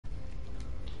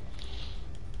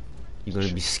You're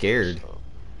gonna be scared.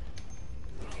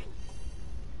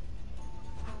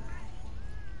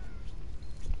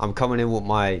 I'm coming in with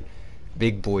my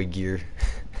big boy gear.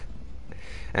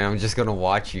 And I'm just gonna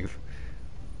watch you.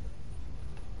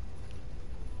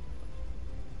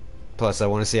 Plus, I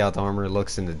want to see how the armor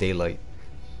looks in the daylight.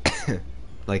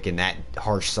 Like in that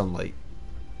harsh sunlight.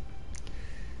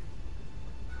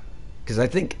 Because I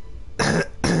think...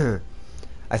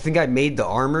 I think I made the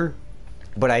armor,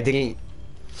 but I didn't,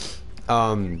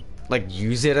 like,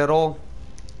 use it at all.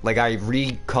 Like, I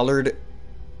recolored,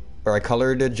 or I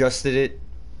colored adjusted it,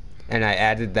 and I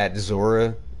added that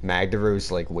Zora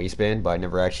Magdaros, like, waistband, but I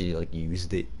never actually, like,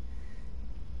 used it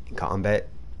in combat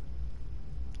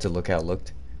to look how it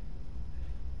looked.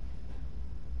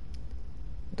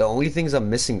 The only things I'm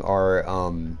missing are,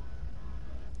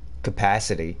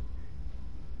 capacity.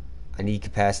 I need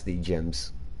capacity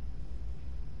gems.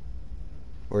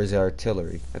 Or is it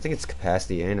artillery? I think it's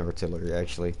capacity and artillery,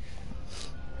 actually.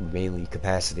 Mainly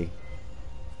capacity.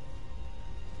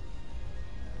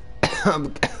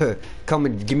 Come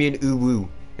and give me an uwu,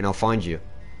 and I'll find you.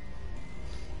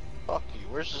 Fuck you.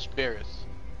 Where's the spirits?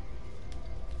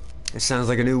 It sounds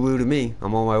like an uwu to me.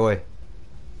 I'm on my way.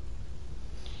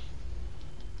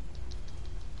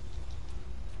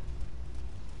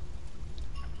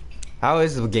 How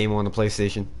is the game on the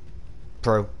PlayStation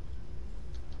Pro?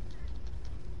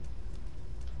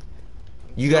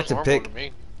 You got to pick.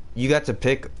 You got to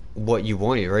pick what you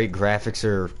wanted, right? Graphics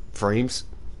or frames.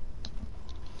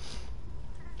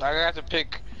 I got to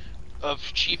pick a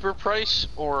cheaper price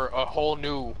or a whole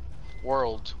new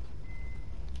world.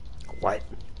 What?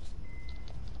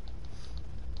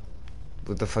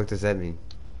 What the fuck does that mean?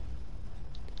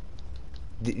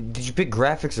 Did you pick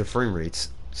graphics or frame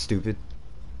rates? Stupid.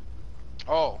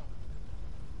 Oh.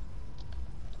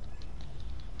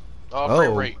 Oh.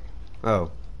 Frame rate. Oh.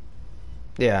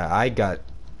 Yeah, I got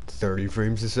 30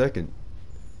 frames a second.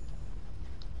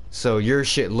 So your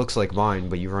shit looks like mine,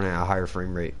 but you run at a higher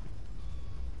frame rate.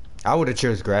 I would have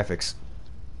chose graphics.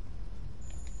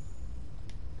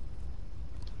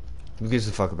 Who gives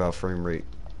a fuck about frame rate?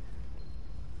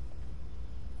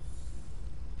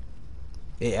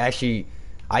 It actually,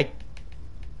 I'm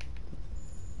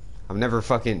never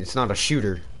fucking, it's not a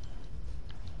shooter.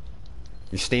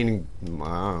 You're standing, I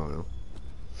don't know.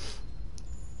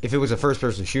 If it was a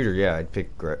first-person shooter, yeah, I'd pick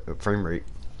frame rate.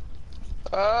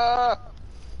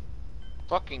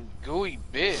 Fucking gooey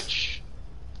bitch.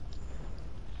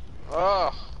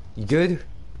 Ugh. You good?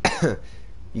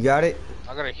 You got it?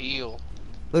 I gotta heal.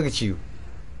 Look at you,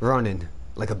 running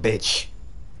like a bitch.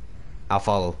 I'll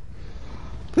follow.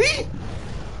 Whee!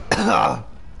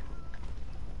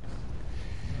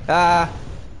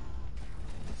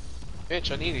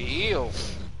 Bitch, I need to heal.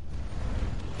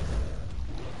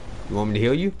 You want me to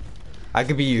heal you? I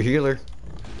could be your healer.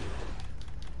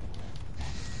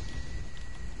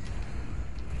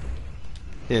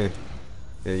 Here.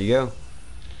 There you go.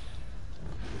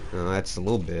 Oh, that's a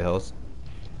little bit of health.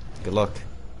 Good luck.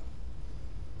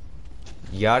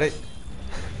 You got it?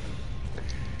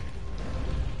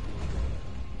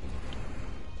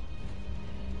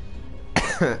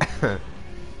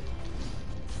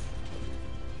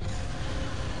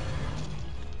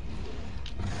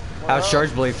 How's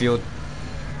Charge Blade Field?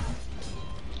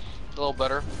 A little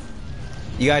better.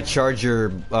 You gotta charge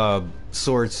your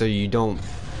sword so you don't.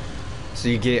 So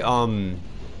you get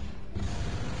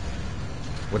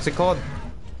what's it called?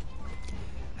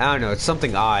 I don't know. It's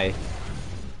something I.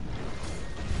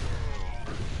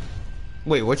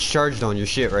 Wait, what's charged on your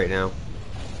shit right now?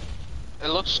 It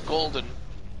looks golden.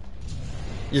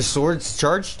 Your sword's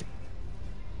charged?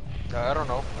 I don't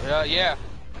know. Yeah.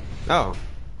 Oh,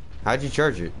 how'd you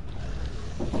charge it?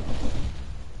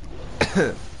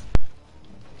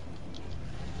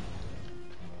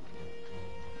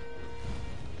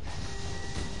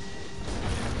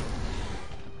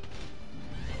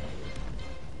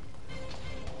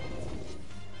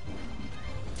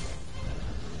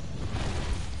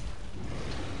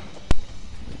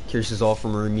 Kirsch is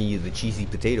offering me the cheesy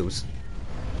potatoes.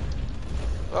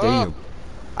 Damn.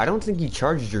 I don't think you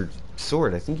charged your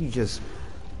sword. I think you just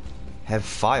have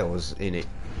files in it.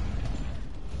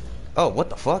 Oh, what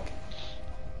the fuck?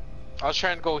 I was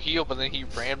trying to go heal, but then he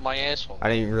ran my asshole. I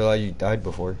didn't realize you died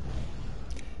before.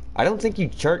 I don't think you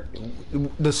charged.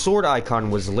 The sword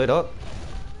icon was lit up.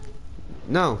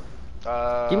 No.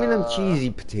 Give me them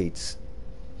cheesy potatoes.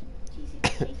 I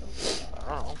don't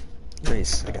know.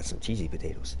 Nice. I got some cheesy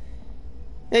potatoes.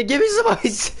 Hey, give me some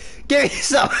ice. Give me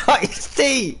some iced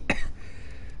tea.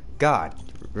 God,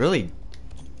 really.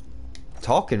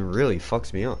 Talking really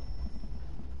fucks me up.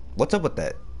 What's up with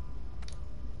that?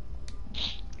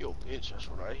 Yo, bitch, that's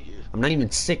what I hear. I'm not even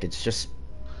sick. It's just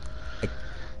like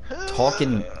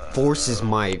talking forces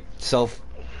myself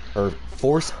or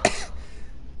force.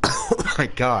 Oh my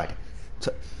god.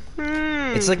 So,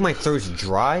 it's like my throat's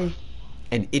dry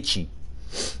and itchy,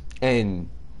 and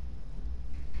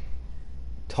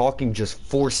talking just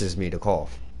forces me to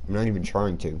cough. I'm not even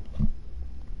trying to.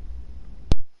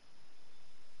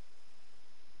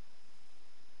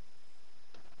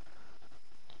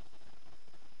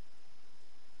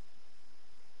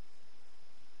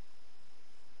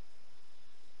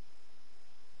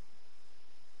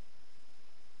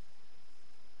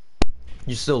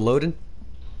 You still loading?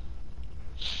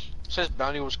 It says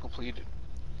bounty was completed.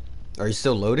 Are you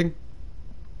still loading?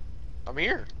 I'm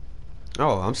here.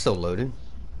 Oh, I'm still loading.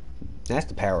 That's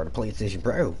the power of the PlayStation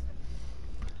Pro.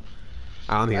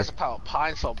 I'm here. That's a pile of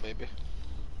pine salt, baby.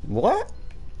 What?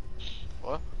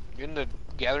 What? You in the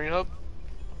gathering hub?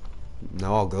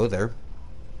 No, I'll go there.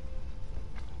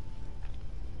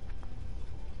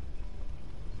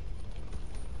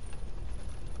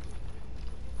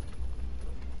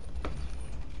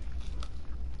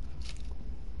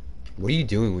 What are you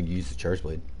doing when you use the charge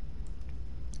blade?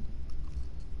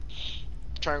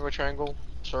 Triangle, triangle,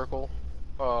 circle,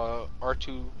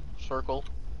 R2, circle,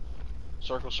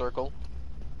 circle, circle.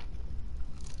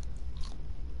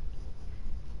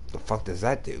 The fuck does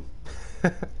that do?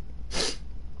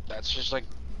 That's just like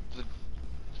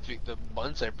the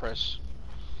buttons I press.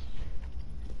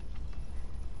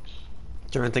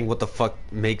 Trying to think what the fuck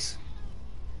makes.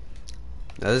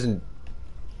 That doesn't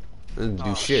do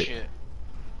Oh shit. shit.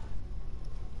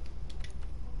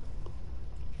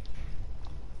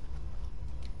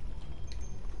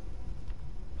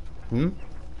 Hmm?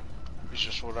 It's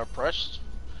just what I pressed,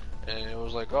 and it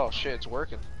was like, oh shit, it's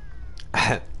working.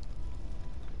 Hey,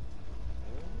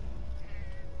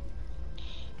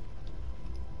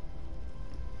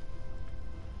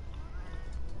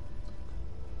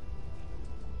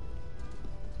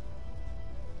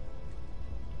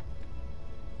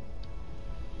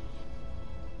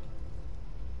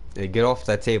 get off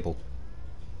that table.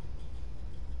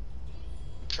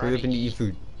 I'm trying Hurry to up and eat your eat.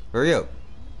 food. Hurry up.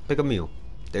 Pick a meal.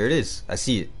 There it is. I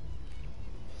see it.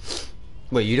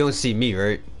 Wait, you don't see me,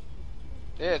 right?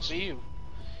 Yeah, it's you.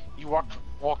 You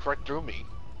walked right through me.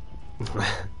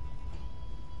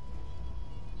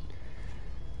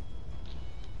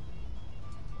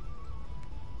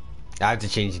 I have to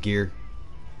change gear.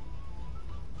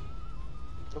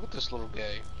 Look at this little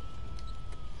guy.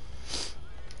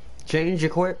 Change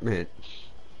equipment.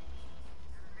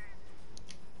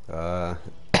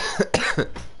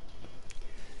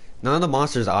 None of the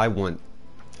monsters I want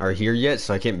are here yet,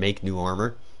 so I can't make new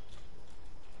armor.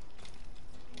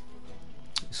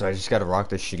 So I just gotta rock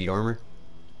this shitty armor.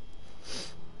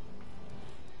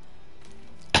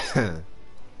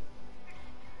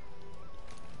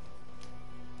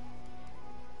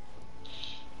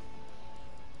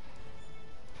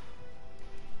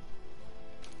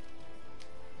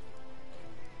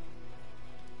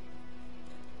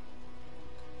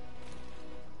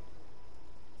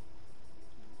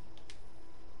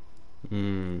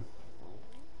 Hmm.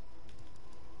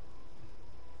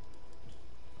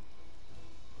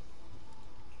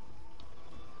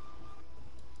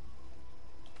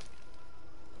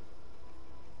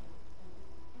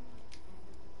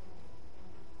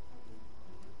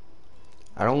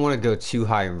 I don't want to go too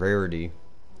high in rarity.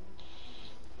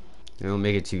 It'll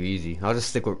make it too easy. I'll just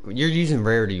stick with. You're using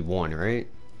rarity 1, right?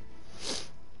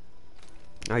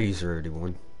 I'll use rarity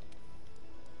 1.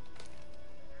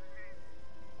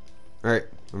 Alright,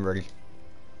 I'm ready.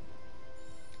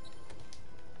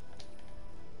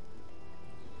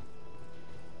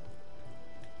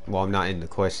 Well, I'm not in the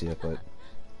quest yet, but.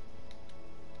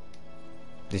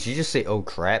 Did she just say, oh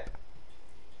crap?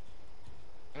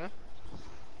 Hmm?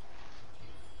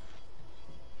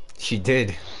 She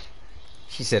did.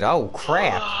 She said, oh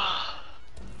crap.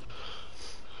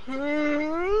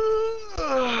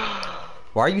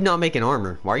 Why are you not making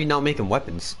armor? Why are you not making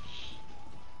weapons?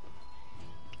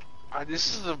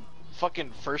 This is the fucking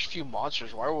first few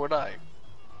monsters. Why would I?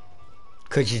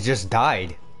 Cause you just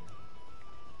died.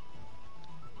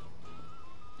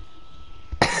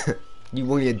 You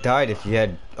wouldn't have died if you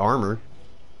had armor.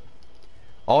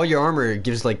 All your armor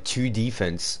gives like 2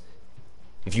 defense.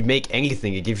 If you make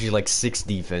anything, it gives you like 6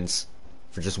 defense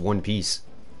for just 1 piece.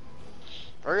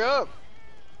 Hurry up!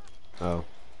 Oh.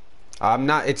 I'm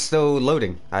not, it's still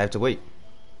loading. I have to wait.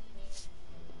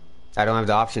 I don't have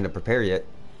the option to prepare yet.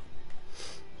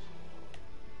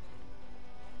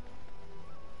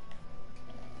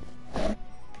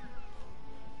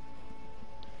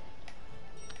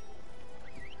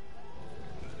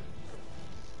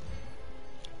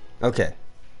 Okay.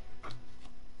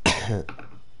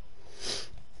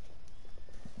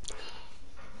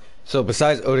 So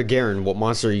besides Odogaron, what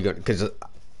monster are you gonna? Because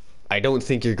I don't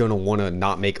think you're gonna want to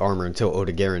not make armor until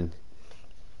Odogaron.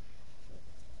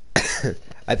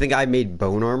 I think I made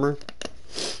bone armor,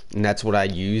 and that's what I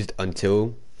used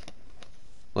until,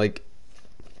 like,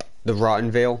 the Rotten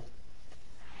Veil.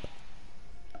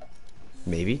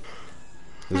 Maybe.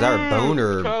 Was that a bone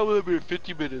or? Time limit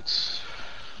 50 minutes.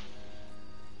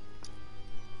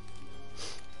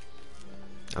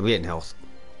 I'm getting health.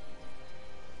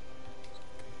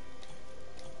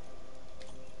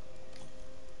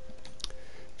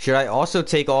 Should I also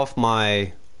take off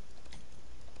my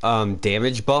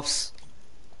damage buffs?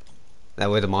 That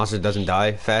way the monster doesn't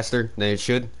die faster than it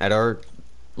should at our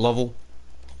level.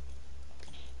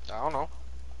 I don't know.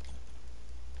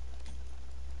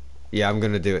 Yeah, I'm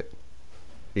gonna do it.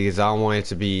 Because I don't want it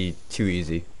to be too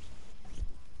easy.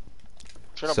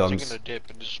 Shut up, So I'm taking a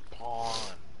dip in this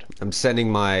pond. I'm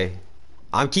sending my...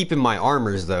 I'm keeping my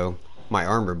armors though. My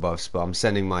armor buffs, but I'm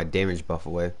sending my damage buff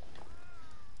away.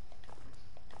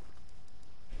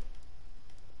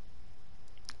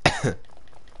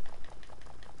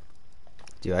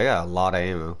 Dude, I got a lot of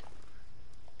ammo.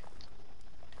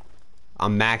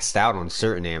 I'm maxed out on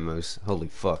certain ammos. Holy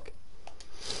fuck.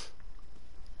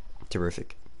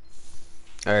 Terrific.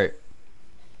 Alright.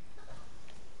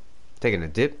 Taking a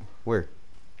dip? Where?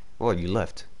 Oh, you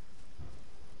left.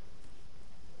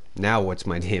 Now what's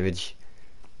my damage?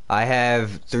 I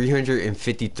have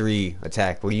 353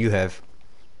 attack. What do you have?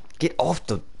 Get off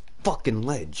the fucking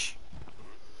ledge.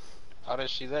 How did I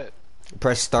see that?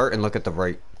 Press start and look at the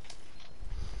right.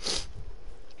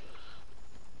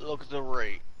 Look at the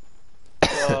rate.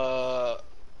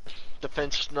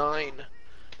 Defense 9.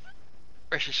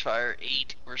 Versus fire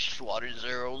 8. Versus water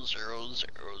 0, 0, 0,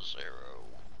 0.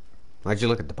 Why'd you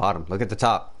look at the bottom? Look at the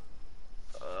top.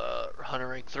 Hunter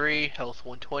rank 3. Health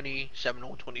 120. 7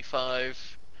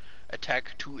 125.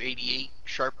 Attack 288.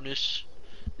 Sharpness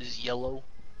is yellow.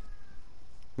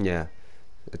 Yeah.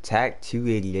 Attack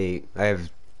 288. I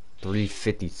have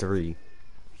 353.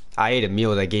 I ate a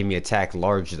meal that gave me attack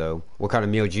large though. What kind of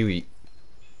meal did you eat?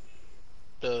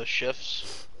 The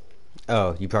shifts.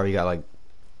 Oh, you probably got like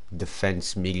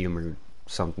defense medium or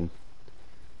something.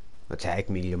 Attack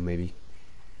medium maybe.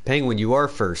 Penguin, you are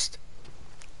first.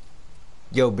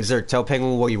 Yo, Berserk, tell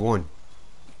Penguin what you won.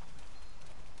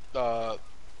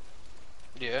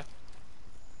 Yeah.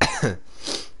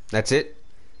 That's it?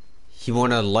 He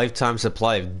won a lifetime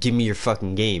supply of give me your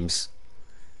fucking games.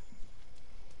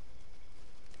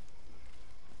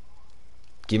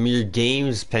 Give me your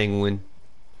games, Penguin.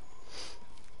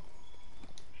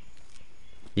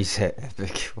 He said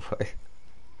epic. What?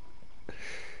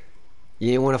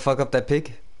 You didn't want to fuck up that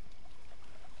pig?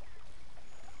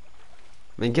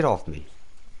 Man, get off me.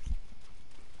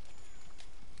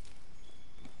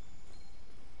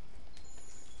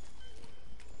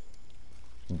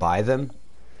 Buy them?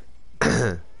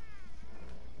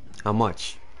 How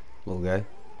much, little guy?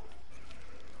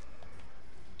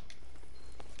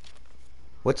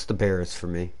 What's the barest for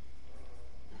me?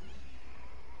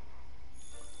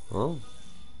 Oh.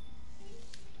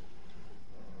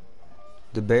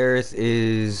 The barest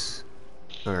is...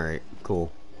 Alright,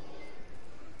 cool.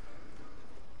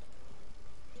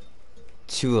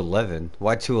 211.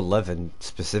 Why 211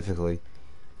 specifically?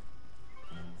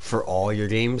 For all your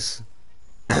games?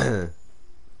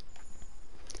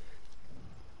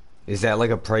 Is that like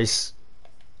a price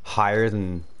higher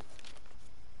than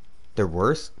they're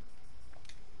worth?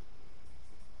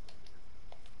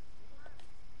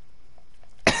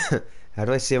 How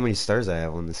do I see how many stars I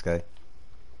have on this guy?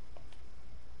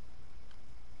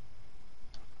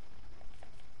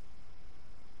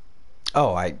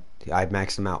 Oh, I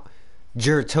maxed him out.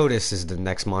 Geratodus is the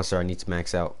next monster I need to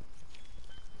max out.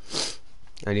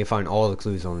 I need to find all the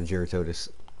clues on the Geratodus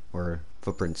or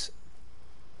footprints.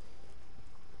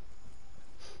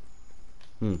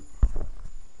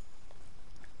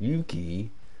 Yuki?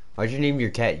 Why'd you name your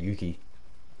cat Yuki?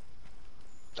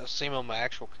 That's the same on my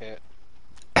actual cat.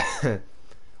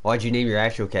 Why'd you name your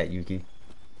actual cat Yuki?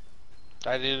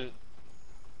 I didn't.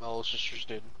 My little sisters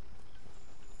did.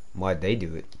 Why'd they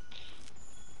do it?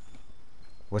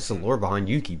 What's the lore behind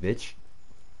Yuki, bitch?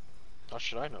 How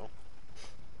should I know?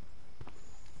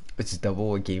 It's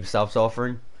double what GameStop's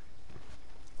offering?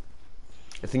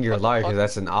 I think you're a What the liar fuck? because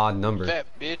that's an odd number. Fat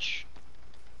bitch.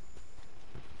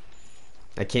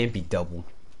 That can't be double.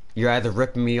 You're either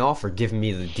ripping me off or giving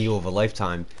me the deal of a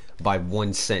lifetime by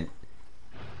 1 cent.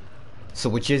 So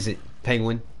which is it,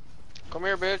 Penguin? Come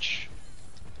here, bitch.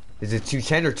 Is it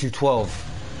 210 or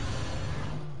 212?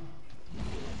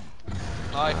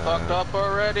 I fucked up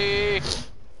already.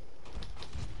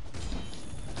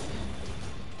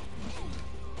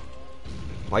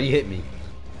 Why you hit me?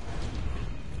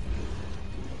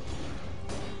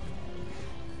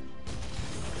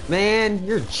 Man,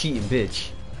 you're a cheating bitch.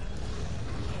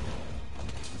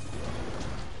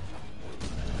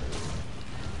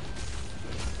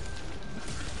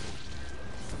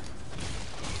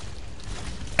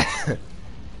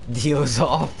 Deal's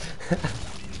off.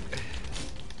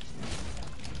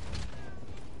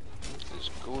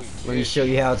 Let me show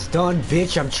you how it's done,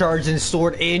 bitch. I'm charging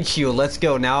sword and shield. Let's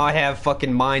go. Now I have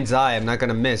fucking mind's eye. I'm not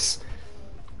gonna miss.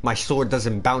 My sword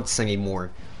doesn't bounce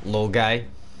anymore, little guy.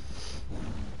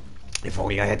 If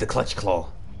only I had the clutch claw.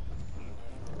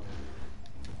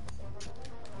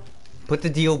 Put the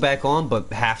deal back on,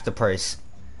 but half the price.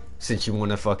 Since you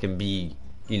want to fucking be,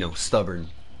 you know, stubborn,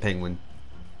 penguin.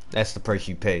 That's the price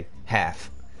you pay. Half.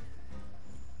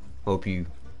 Hope you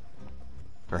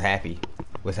are happy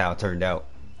with how it turned out.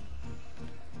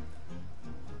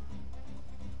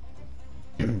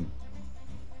 You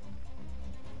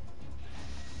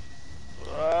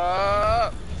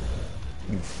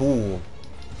fool.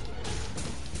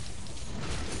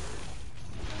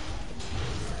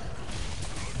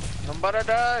 I'm about to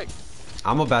die.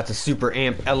 I'm about to super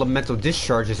amp elemental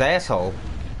discharge his asshole.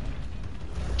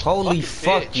 Holy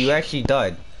fuck, bitch. you actually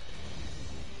died.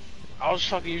 I was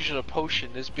fucking using a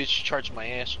potion. This bitch charged my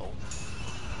asshole.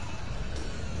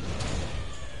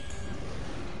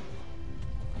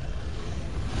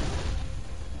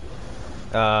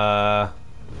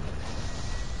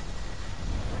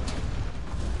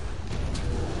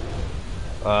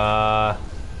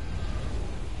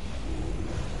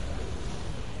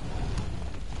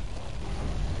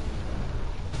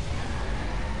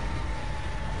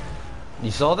 You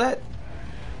saw that?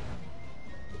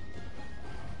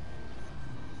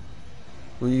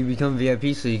 Will you become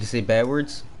VIP so you can say bad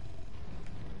words?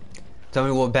 Tell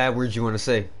me what bad words you want to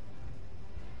say.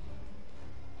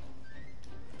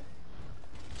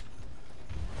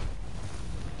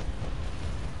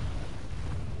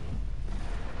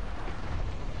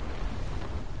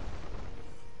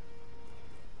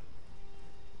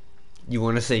 You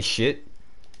want to say shit?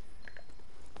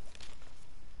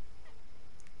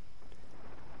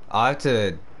 I'll have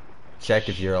to check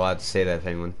if you're allowed to say that,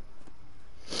 Penguin.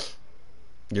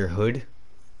 Your hood?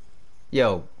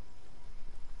 Yo.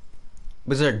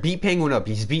 Berserk, beat Penguin up.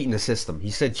 He's beating the system. He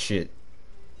said shit.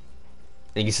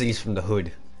 And he said he's from the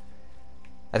hood.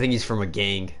 I think he's from a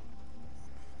gang.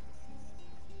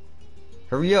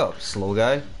 Hurry up, slow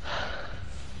guy.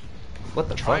 What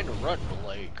the fuck? Trying to run, but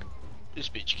like, this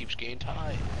bitch keeps getting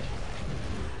tired.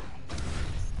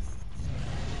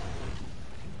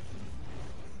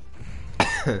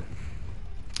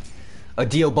 A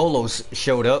Diabolos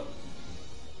showed up.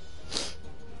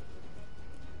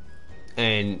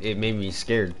 And it made me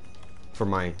scared for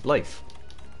my life.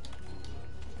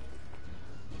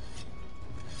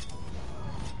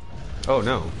 Oh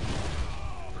no.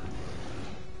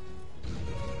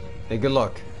 Hey, good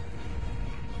luck.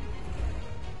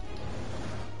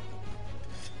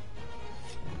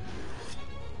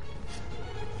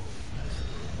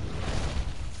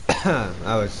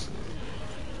 That was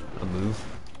a move.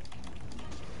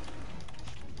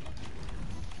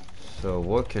 So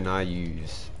what can I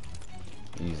use?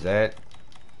 Use that.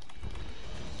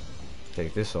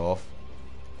 Take this off.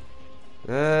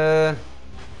 I'm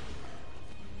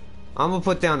gonna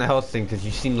put down the health thing because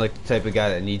you seem like the type of guy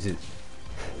that needs it.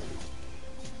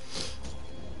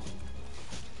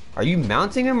 Are you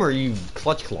mounting him or are you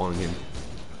clutch clawing him?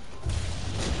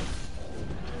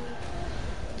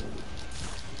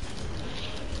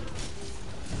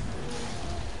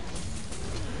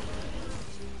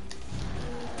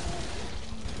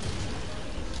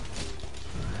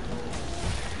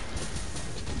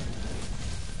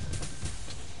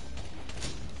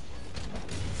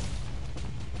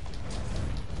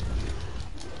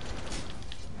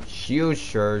 Shield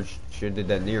charge. Should've did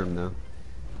that near him though.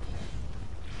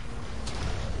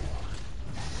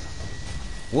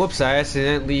 Whoops, I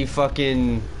accidentally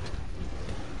fucking...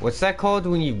 What's that called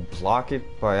when you block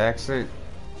it by accident?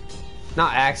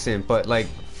 Not accident, but like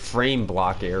frame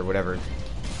block it or whatever.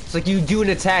 It's like you do an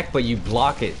attack, but you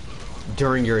block it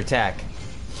during your attack.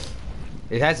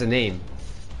 It has a name.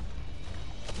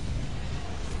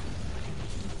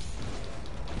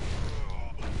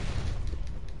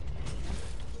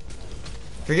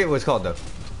 Forget what it's called though.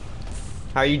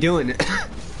 How you doing?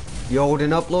 You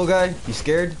holding up, little guy? You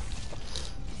scared?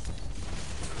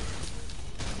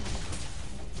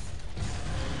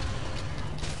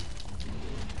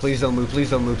 Please don't move, please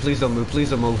don't move, please don't move, please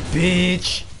don't move,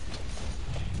 bitch!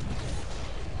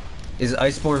 Is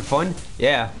Iceborne fun?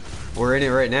 Yeah, we're in it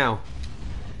right now.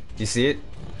 Do you see it?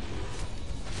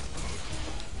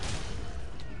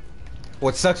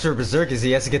 What sucks for Berserk is he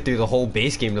has to get through the whole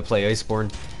base game to play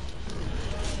Iceborne.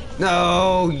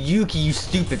 No, Yuki, you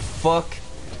stupid fuck.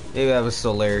 Maybe that was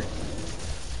Solaire.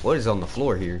 What is on the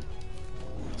floor here?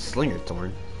 Slinger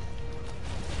Thorn.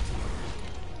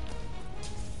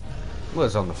 What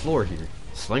is on the floor here?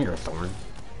 Slinger Thorn.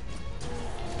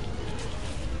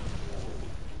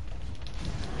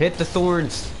 Hit the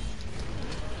thorns.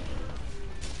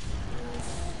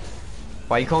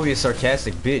 Why you call me a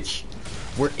sarcastic bitch?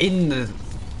 We're in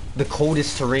the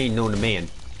coldest terrain known to man.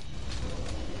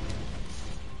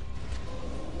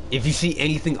 If you see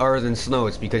anything other than snow,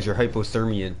 it's because you're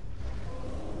hypothermia.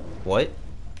 What?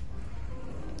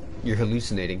 You're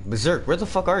hallucinating. Berserk, where the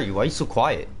fuck are you? Why are you so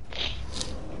quiet?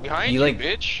 Behind you, like,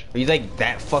 bitch. Are you like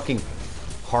that fucking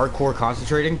hardcore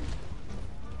concentrating?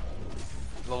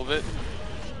 A little bit.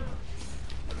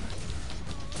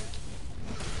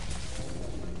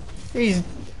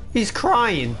 He's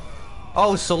crying.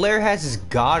 Oh, Solaire has his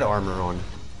god armor on.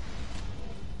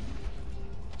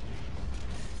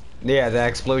 Yeah, that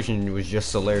explosion was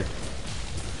just Solaire.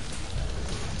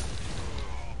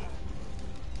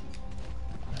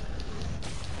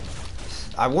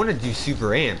 I want to do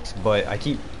super amped, but I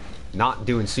keep not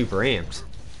doing super amped.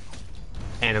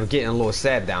 And I'm getting a little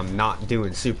sad that I'm not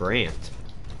doing super amped.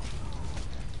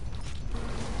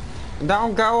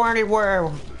 Don't go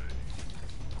anywhere.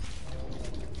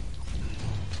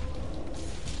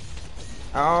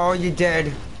 Oh, you're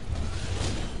dead.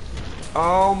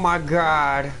 Oh my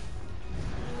god.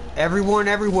 Everyone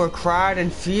everywhere cried in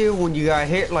fear when you got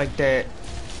hit like that.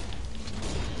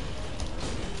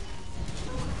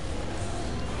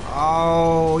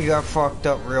 Oh, you got fucked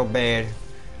up real bad.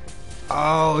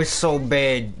 Oh, it's so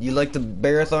bad. You like the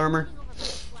Barrett armor?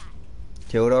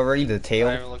 Killed already? The tail?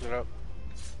 I haven't looked it up.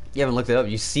 You haven't looked it up,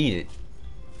 you've seen it.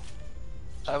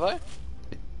 Have I?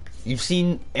 You've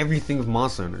seen everything of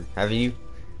Monster Hunter, haven't you?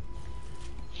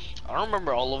 I don't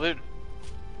remember all of it.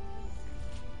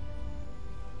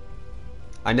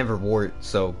 I never wore it,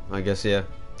 so I guess yeah.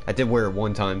 I did wear it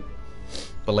one time.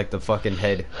 But like the fucking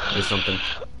head or something.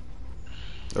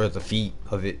 Or the feet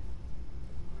of it.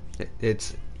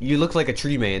 It's... You look like a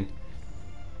tree man.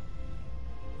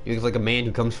 You look like a man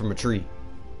who comes from a tree.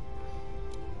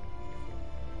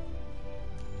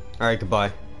 Alright,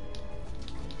 goodbye.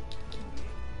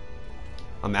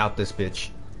 I'm out this bitch.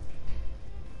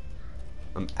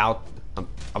 I'm out.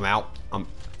 I'm out. I'm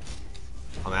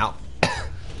out.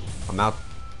 I'm out.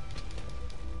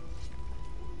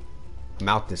 I'm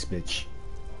out this bitch.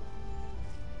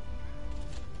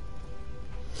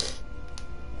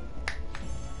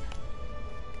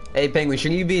 Hey Penguin,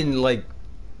 shouldn't you be in like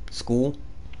school?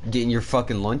 Getting your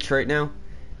fucking lunch right now?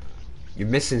 You're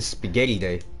missing spaghetti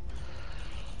day.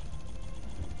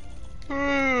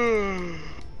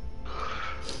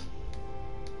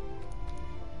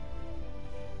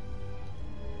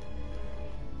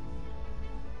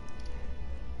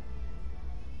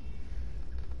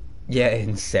 Yeah,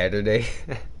 and Saturday.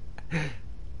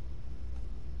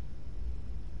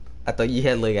 I thought you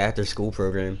had like after school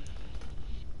program.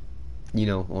 You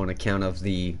know, on account of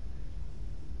the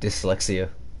dyslexia.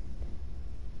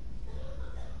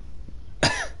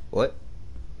 What?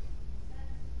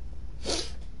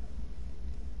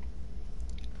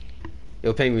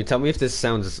 Yo, Penguin, tell me if this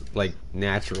sounds like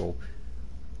natural.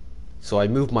 So I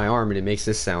move my arm and it makes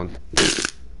this sound.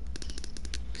 Is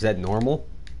that normal?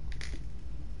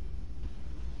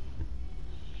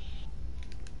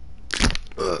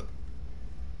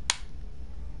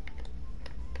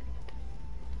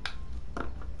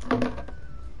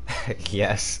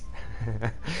 Yes.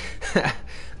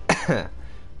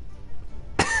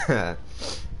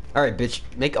 Alright, bitch.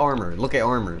 Make armor. Look at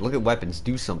armor. Look at weapons.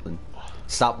 Do something.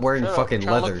 Stop wearing fucking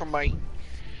leather. Look for my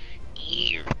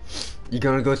ear. You're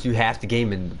gonna go through half the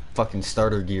game in fucking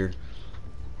starter gear.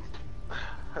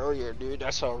 Hell yeah, dude.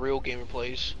 That's how a real gamer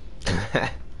plays.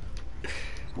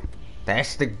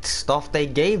 That's the stuff they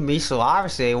gave me, so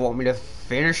obviously they want me to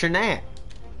finish in that.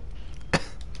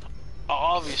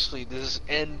 Obviously, this is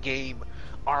end game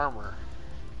armor.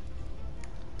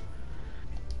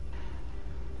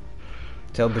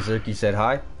 Tell Berserk you said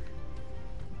hi.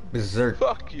 Berserk.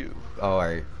 Fuck you. Oh,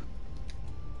 alright.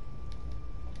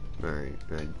 Alright.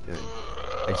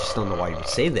 I just don't know why he would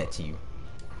say that to you.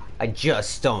 I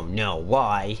just don't know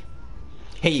why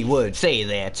he would say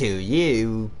that to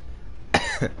you.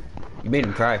 You made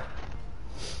him cry.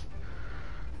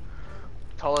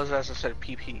 Tell his ass I said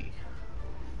PP.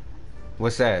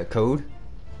 What's that? Code?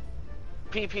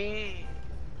 PP.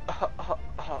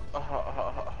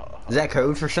 Is that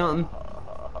code for something?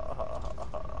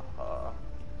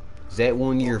 Is that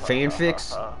one of your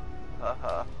fanfics?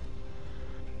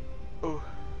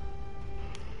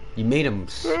 You made him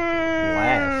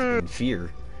laugh in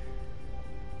fear.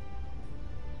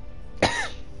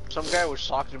 Some guy was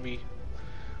talking to me.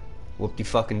 What do you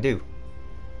fucking do?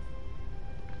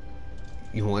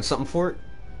 You want something for it?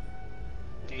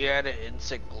 He had an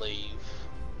insect glaive.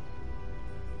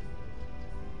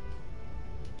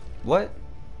 What?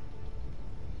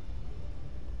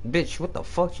 Bitch, what the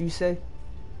fuck you say?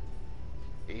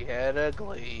 He had a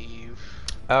glaive.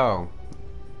 Oh.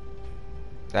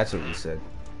 That's what you said.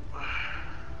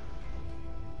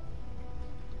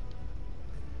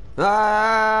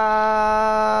 Ah,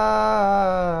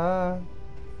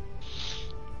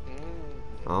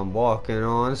 I'm walking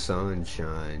on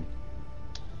sunshine.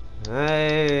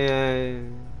 Hey,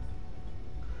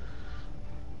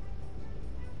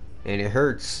 and it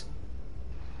hurts.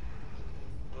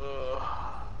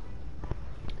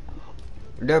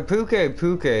 The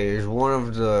Puke is one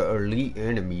of the elite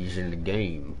enemies in the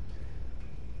game.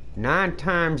 9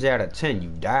 times out of 10 you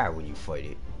die when you fight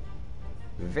it.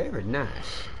 Very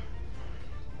nice.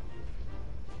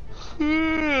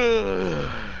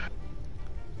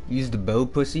 Use the bow,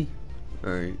 pussy?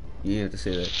 Alright, you didn't have to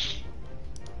say that.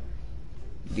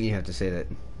 You didn't have to say that.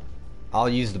 I'll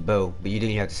use the bow, but you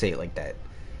didn't have to say it like that.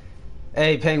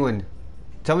 Hey, Penguin.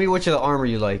 Tell me which of the armor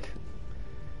you like.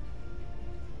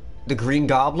 The Green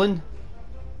Goblin?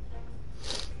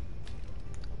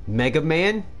 Mega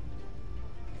Man?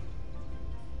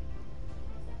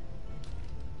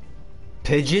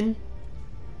 Pigeon?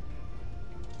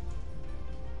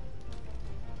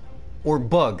 Or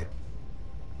Bug?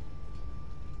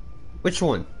 Which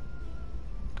one?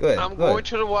 Go ahead. I'm going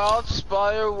to the Wild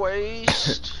Spire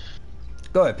Waste.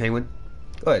 Go ahead, Penguin.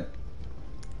 Go ahead.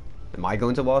 Am I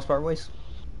going to Wild Spire Waste?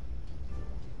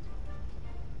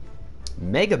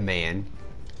 Mega Man?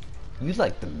 You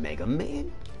like the Mega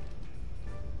Man?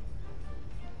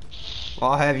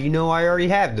 I'll have you know I already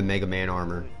have the Mega Man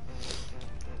armor.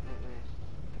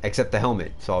 Except the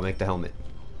helmet, so I'll make the helmet.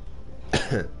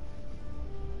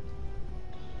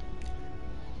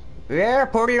 Yeah,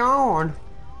 put it on.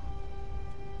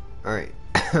 Alright.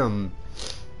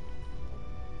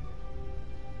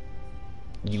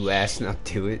 You asked not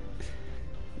to it.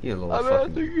 You little I'm fucking...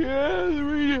 at the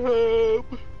gathering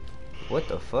hub. What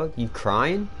the fuck? You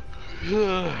crying?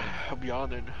 I'm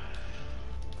yawning.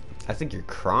 I think you're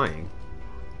crying.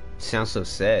 You sound so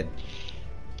sad.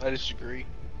 I disagree.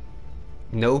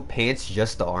 No pants,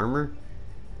 just the armor?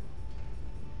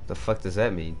 The fuck does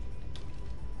that mean?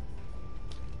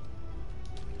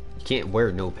 You can't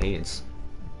wear no pants.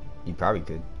 You probably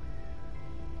could.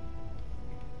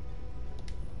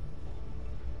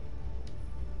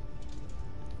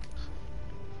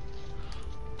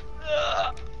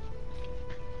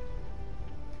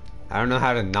 I don't know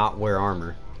how to not wear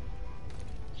armor.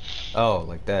 Oh,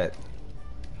 like that.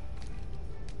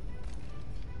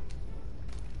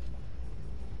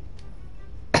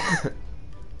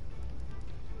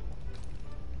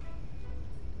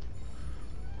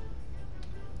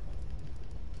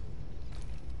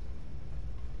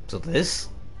 So this?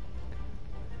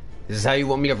 This is how you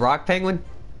want me to rock, Penguin?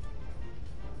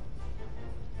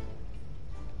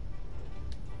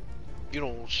 You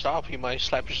don't stop, he might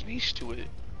slap his knees to it.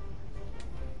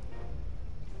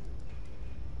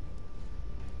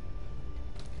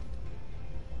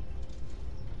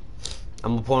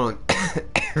 I'm gonna put on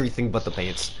everything but the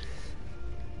pants.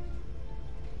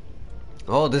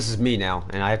 Oh, this is me now,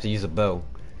 and I have to use a bow.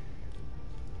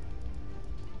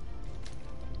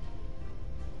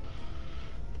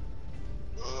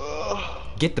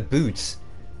 Get the boots.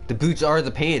 The boots are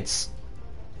the pants.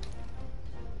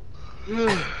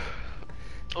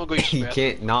 I'll go use the You bathroom.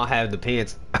 can't not have the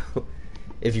pants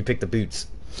if you pick the boots.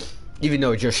 Even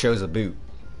though it just shows a boot.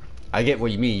 I get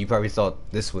what you mean. You probably thought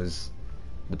this was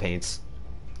the pants.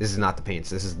 This is not the pants.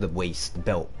 This is the waist, the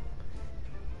belt.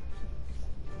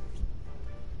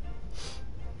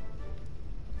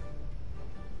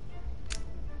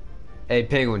 Hey,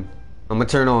 Penguin. I'm gonna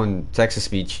turn on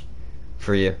text-to-speech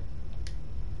for you.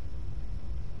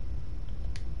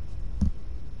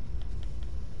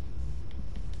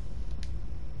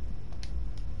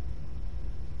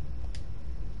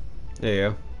 There you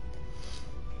go.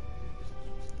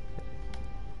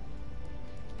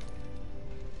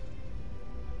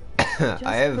 Just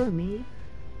I have... for me.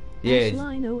 Yeah.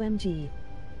 Line OMG.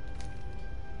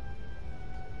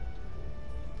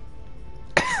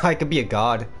 I could be a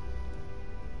god.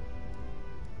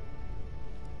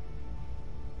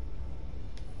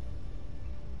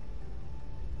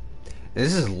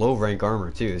 This is low rank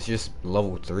armor too. It's just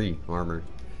level 3 armor.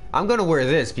 I'm gonna wear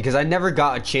this because I never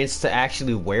got a chance to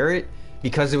actually wear it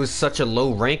because it was such a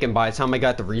low rank, and by the time I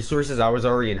got the resources, I was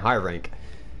already in high rank.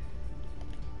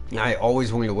 I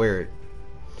always wanted to wear it,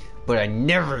 but I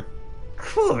never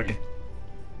could.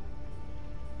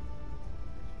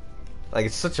 Like,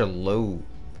 it's such a low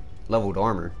leveled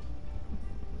armor.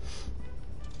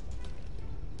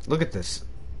 Look at this.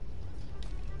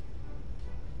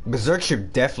 Berserk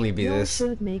should definitely be You this.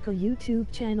 should make a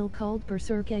YouTube channel called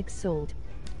Berserk X Sold.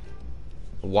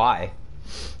 Why?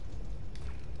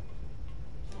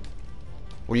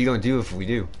 What are you gonna do if we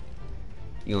do?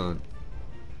 You gonna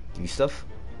do stuff?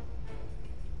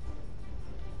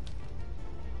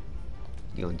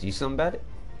 You gonna do something about it?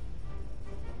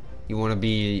 You wanna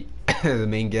be the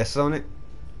main guest on it?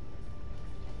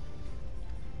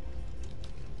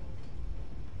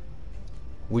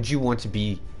 Would you want to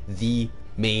be the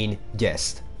main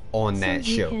guest on that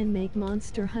So you show? can make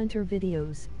Monster Hunter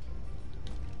videos.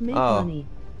 Make Oh. money.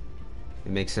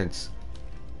 It makes sense.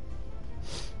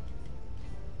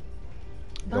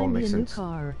 It Buy all me a makes new sense.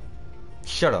 car.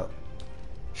 Shut up.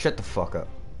 Shut the fuck up.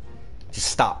 Just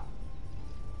stop.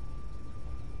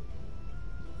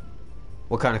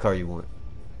 What kind of car you want?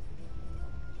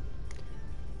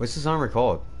 What's this armor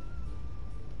called?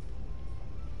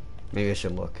 Maybe I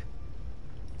should look.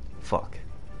 Fuck.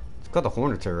 It's called the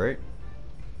Hornator, right?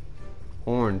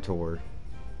 Horntor.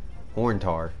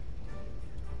 Horntar.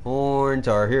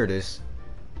 Horntar. Here it is.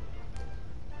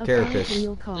 A Carapace.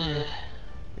 five-wheel car.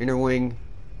 Inner wing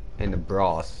and the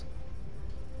broth.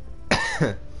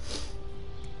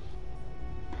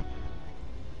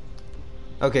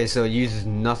 Okay, so it uses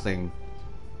nothing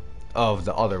of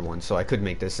the other one, so I could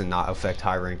make this and not affect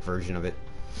high rank version of it.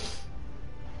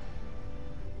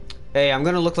 Hey, I'm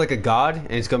gonna look like a god,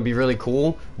 and it's gonna be really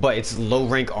cool, but it's low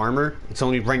rank armor. It's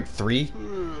only rank 3,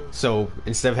 so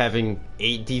instead of having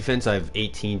 8 defense, I have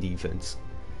 18 defense.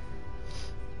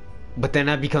 But then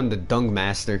I become the Dung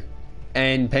Master,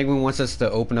 and Penguin wants us to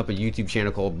open up a YouTube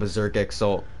channel called Berserk X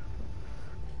Salt.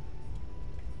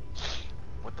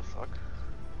 What the fuck?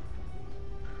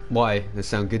 Why? Does that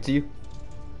sound good to you?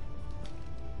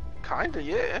 Kinda,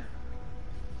 yeah.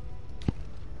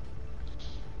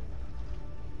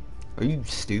 Are you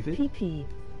stupid? PP.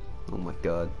 Oh my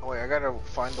god. Oh wait, I gotta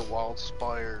find the Wild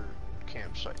Spire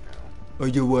campsite now. Are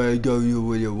you way go you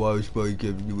with your wild spike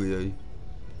everywhere?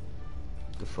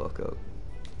 The fuck up.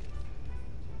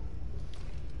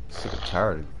 Sick and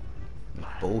tired of this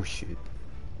bullshit.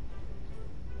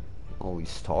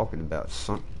 Always talking about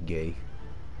something gay.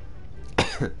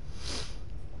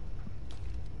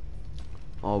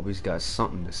 Always got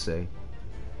something to say.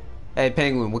 Hey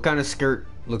Penguin, what kind of skirt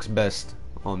looks best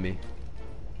on me?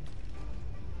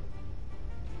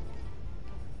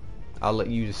 I'll let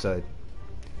you decide.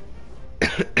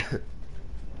 A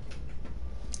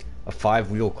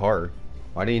 5-wheel car.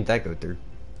 Why didn't that go through?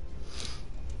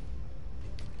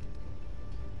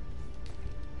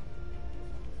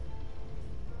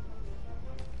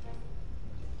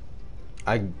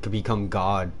 I could become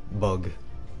God Bug.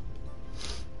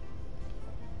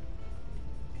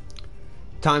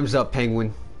 Time's up,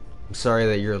 Penguin. I'm sorry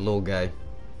that you're a little guy.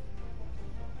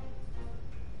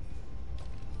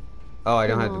 Oh, I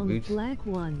don't have the Long boots. Black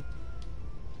one.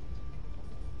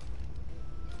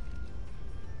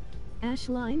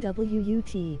 Ashline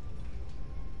WUT.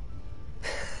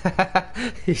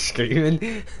 He's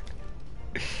screaming.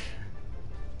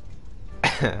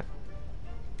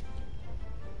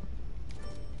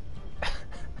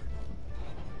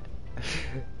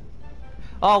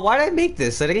 Oh, why did I make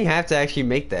this? I didn't have to actually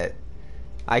make that.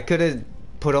 I could have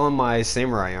put on my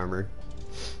samurai armor.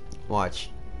 Watch.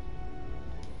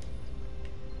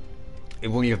 It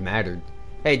wouldn't have mattered.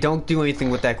 Hey, don't do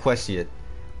anything with that quest yet.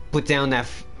 Put down that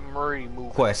I'm already moving.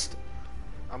 quest.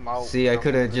 I'm out. See, I I'm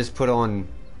could have moving. just put on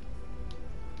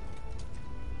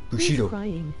Who's Bushido.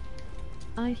 crying?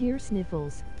 I hear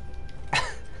sniffles.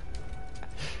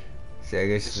 See, I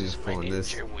guess This just is my pulling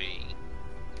this. ninja way.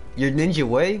 Your ninja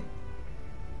way?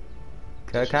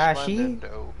 This is my Kakashi?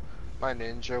 Nendo, my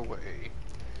ninja way.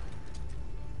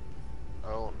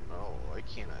 Oh no, I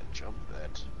cannot jump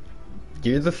that.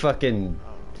 You're the fucking.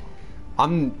 Oh.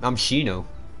 I'm Shino.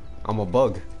 I'm a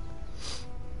bug.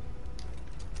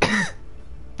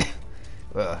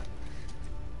 Ugh.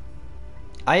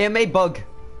 I am a bug,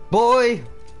 boy.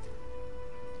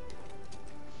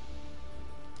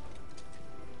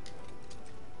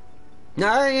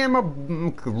 I am a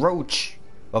roach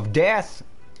of death.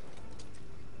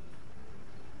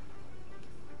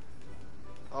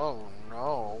 Oh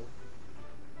no.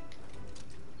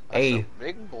 That's A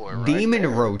big boy right demon there.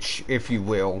 roach, if you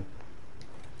will.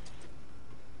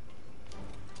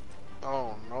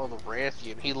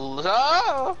 Rathian.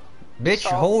 Oh! Bitch,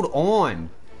 Saw hold on.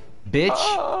 Bitch.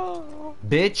 Oh!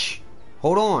 Bitch.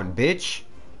 Hold on, bitch.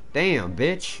 Damn,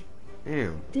 bitch.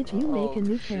 Damn. Did you make a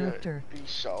new shit. character? He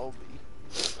saw me.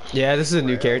 Yeah, this is a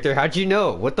new character. How'd you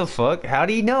know? What the fuck? How'd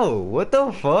he know? What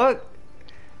the fuck?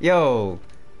 Yo.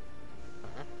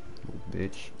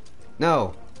 Bitch.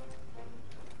 No.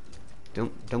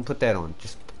 Don't put that on.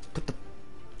 Just put the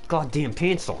goddamn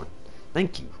pants on.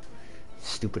 Thank you.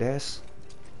 Stupid ass.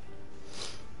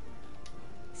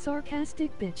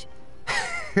 Sarcastic bitch.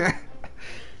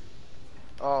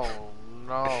 Oh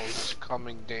no, it's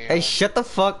coming down. Hey, shut the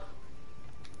fuck.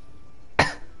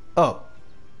 Oh.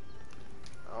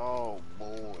 Oh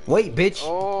boy. Wait, bitch.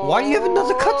 Oh. Why do you have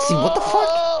another cutscene? What the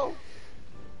fuck?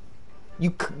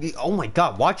 Oh my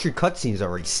god, watch your cutscenes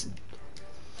already.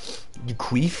 You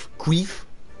queef? Queef?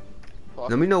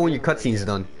 Let me know when your cutscene's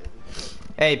done.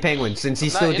 Hey, Penguin, since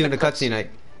he's still doing the cutscene,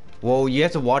 well, you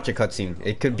have to watch a cutscene.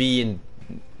 It could be in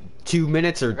 2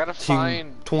 minutes or gotta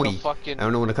find 2:20. the fucking I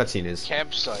don't know when the cutscene is.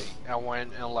 campsite. I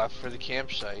went and left for the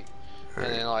campsite.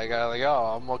 Alright. And then I like,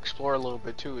 oh, I'm gonna explore a little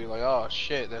bit too. He's like, oh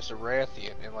shit, that's a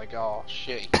Rathian. And like, oh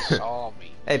shit, he saw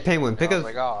me. Hey, Penguin, pick I a was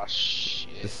like, oh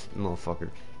shit. this motherfucker.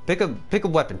 Pick a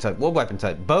weapon type. What weapon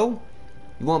type? Bow?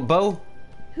 You want bow?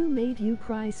 Who made you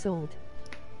cry sold?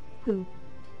 Who?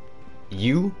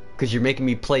 You? Cause you're making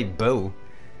me play bow.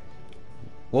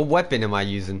 What weapon am I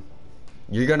using?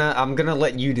 I'm gonna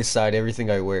let you decide everything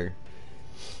I wear.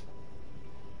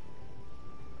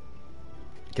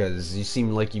 Cause you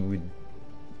seem like you would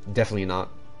definitely not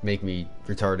make me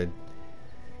retarded.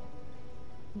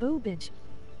 Bo bitch.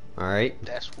 Alright?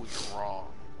 That's where you're wrong.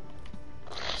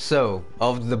 So,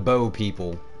 of the bow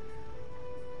people,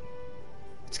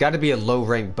 it's gotta be a low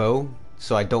rank bow,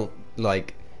 so I don't,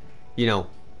 like, you know,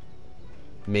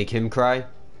 make him cry.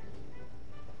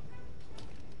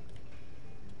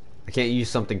 I can't use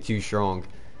something too strong.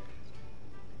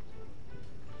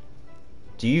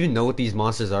 Do you even know what these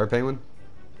monsters are, Penguin?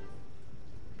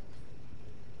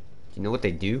 Do you know what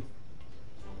they do?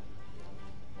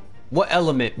 What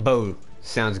element bow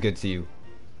sounds good to you?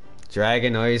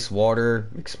 Dragon, ice, water,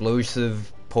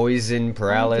 explosive, poison,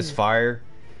 paralysis, do. fire.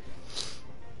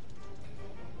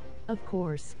 Of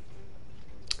course.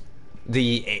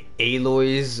 The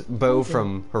Aloy's bow Poison.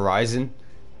 from Horizon.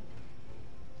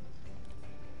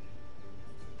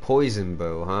 Poison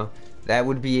bow, huh? That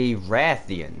would be a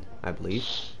Rathian, I believe.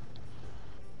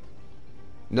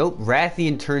 Nope,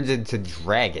 Rathian turns into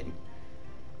dragon.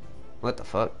 What the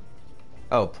fuck?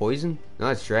 Oh, poison? No,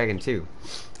 it's dragon too.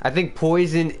 I think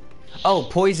poison... Oh,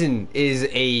 poison is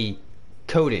a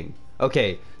coating.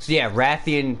 Okay, so yeah,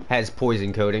 Rathian has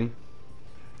poison coating.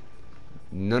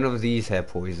 None of these have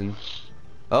poison.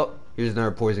 Oh, here's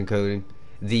another poison coating.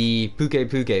 The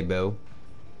Puke bow.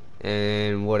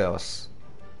 And what else?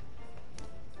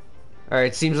 Alright,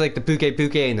 it seems like the Puke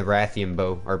and the Rathian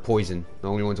bow are poison. The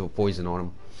only ones with poison on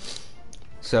them.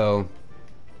 So,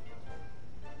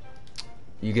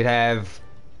 you could have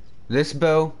this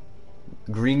bow,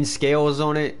 green scales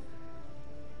on it,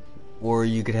 or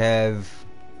you could have...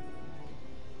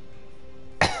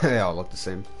 They all look the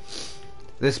same.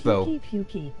 This bow.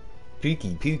 Pukey.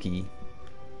 Pukey.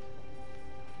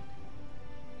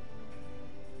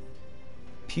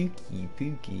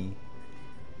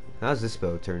 How's this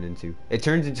bow turn into? It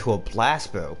turns into a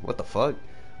blast bow. What the fuck?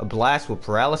 A blast with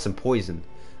paralysis and poison.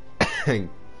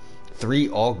 3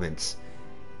 augments.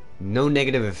 No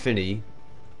negative affinity.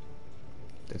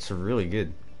 That's really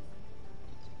good.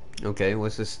 Okay,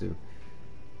 what's this do?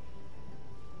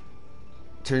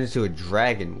 Turns into a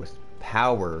dragon with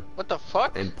power What the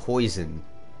fuck? and poison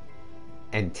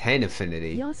and 10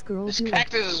 affinity. Yas girl This do it.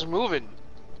 cactus is moving.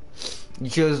 You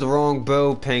chose the wrong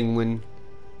bow, Penguin.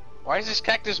 Why is this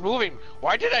cactus moving?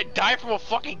 Why did I die from a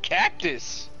fucking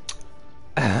cactus?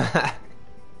 You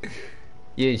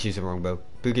didn't choose the wrong bow.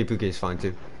 Puke is fine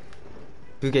too.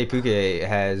 Puke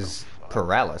has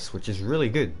paralysis, which is really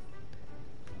good.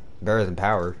 Better than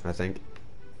power, I think.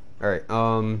 Alright,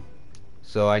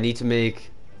 so I need to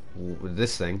make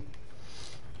this thing.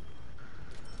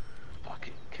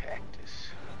 Fucking cactus.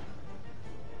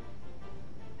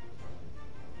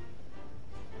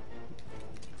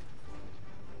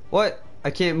 What? I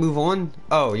can't move on?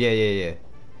 Oh, yeah.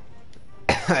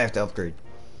 I have to upgrade.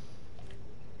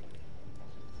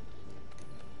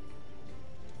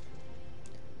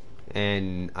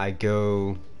 And I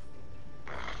go...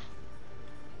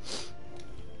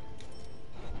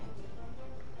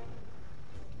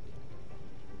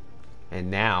 And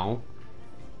now...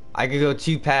 I could go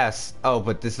 2 paths. Oh,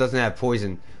 but this doesn't have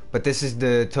poison. But this is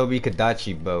the Tobi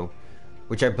Kadachi bow.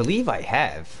 Which I believe I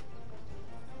have.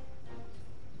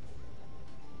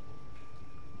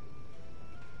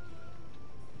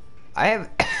 I have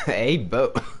a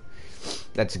bow.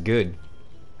 That's good.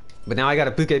 But now I got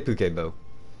a puke bow.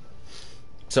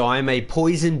 So I'm a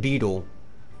poison beetle.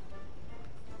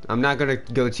 I'm not gonna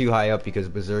go too high up because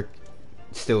Berserk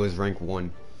still is rank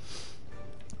 1.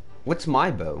 What's my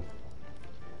bow?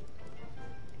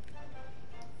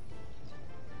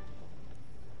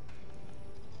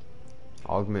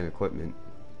 Augment equipment.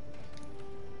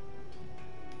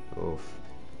 Oof.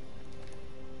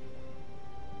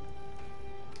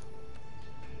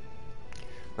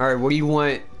 Alright, what do you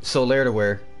want Solaire to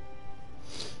wear?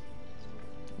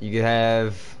 You could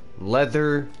have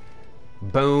leather,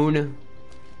 bone,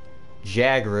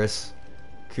 Jagras,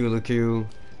 Kulaku,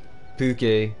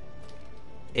 Puke,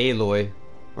 Aloy,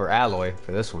 or Alloy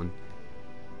for this one,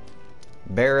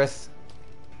 Bareth,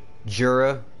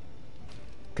 Jura,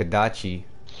 Kadachi,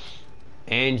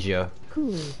 Anja,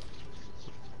 Kulu.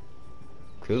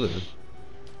 Kulu.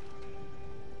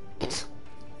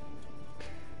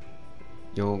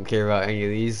 You don't care about any of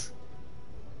these?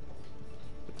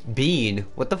 Bean?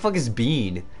 What the fuck is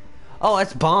Bean? Oh,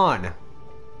 that's Bon!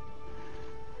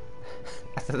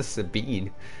 I thought this was a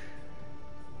bean.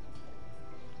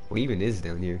 What even is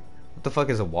down here? What the fuck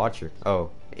is a watcher?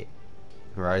 Oh,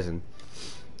 Horizon.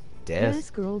 Death. Yes,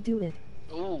 girl, do it.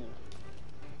 Ooh.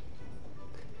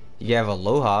 You have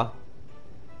Aloha.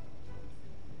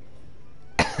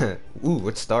 Ooh,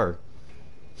 what star?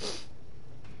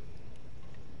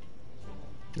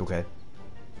 Okay.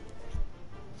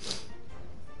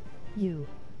 You.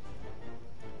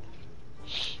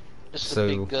 It's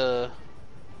So- the big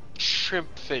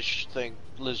shrimp fish thing,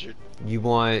 lizard. You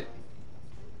want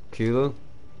Kulu?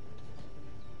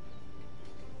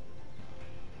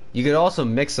 You could also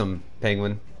mix them,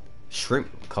 Penguin.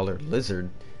 Shrimp colored lizard.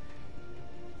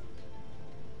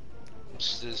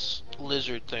 It's this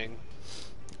lizard thing.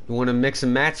 You want to mix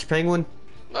and match, Penguin?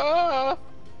 Ah!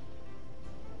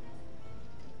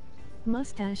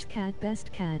 Mustache cat,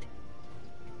 best cat.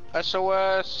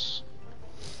 SOS.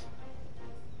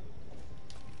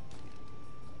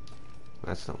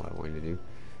 That's not what I wanted to do.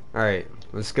 Alright,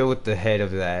 let's go with the head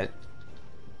of that.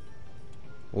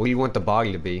 What do you want the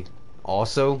body to be?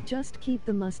 Also? Just keep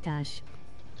the mustache.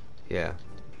 Yeah.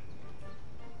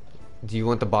 Do you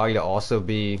want the body to also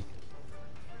be...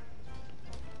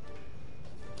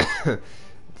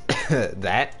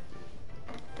 that?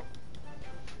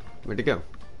 Where'd it go?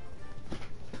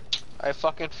 I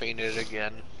fucking fainted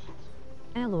again.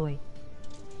 Alloy.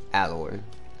 Alloy.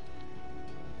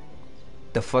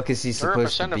 The fuck is he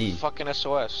supposed to 100% be? of fucking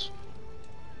SOS.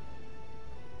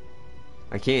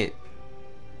 I can't.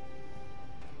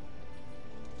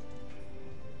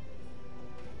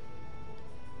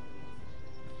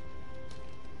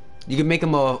 You can make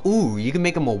him a... Ooh, you can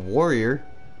make him a warrior.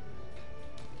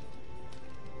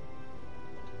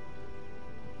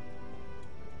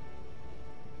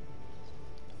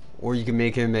 Or you can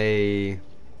make him a...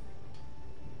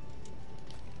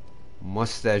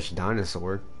 mustache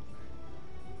dinosaur.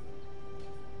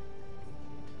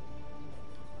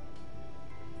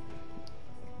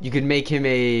 You could make him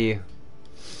a...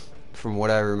 From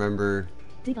what I remember...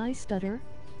 Did I stutter?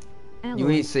 Alloy. You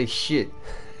ain't say shit.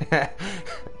 Get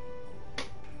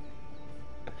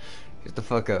the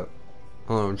fuck up.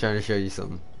 Hold on, I'm trying to show you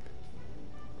something.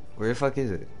 Where the fuck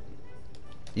is it?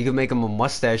 You can make him a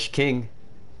mustache king.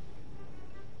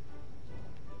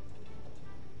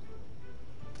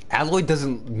 Alloy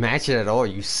doesn't match it at all.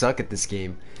 You suck at this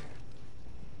game.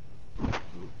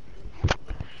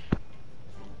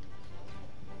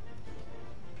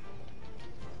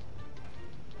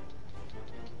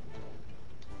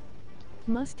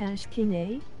 Mustache king,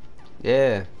 eh?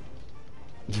 Yeah.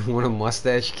 You want a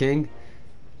mustache king?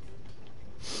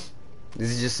 This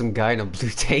is just some guy in a blue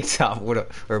tank top with a,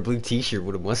 or a blue t-shirt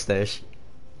with a mustache.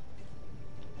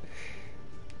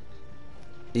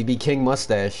 He'd be King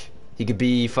Mustache. He could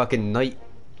be fucking Knight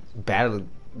Battle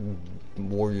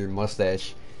Warrior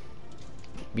Mustache.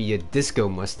 Be a disco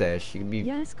mustache. He could be...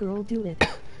 Yes, girl, do it.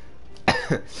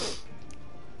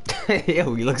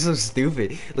 Yo, he looks so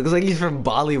stupid. Looks like he's from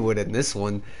Bollywood in this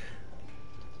one.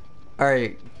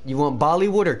 Alright, you want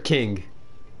Bollywood or King?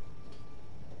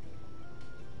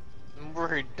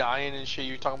 We're dying and shit.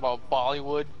 You're talking about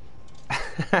Bollywood.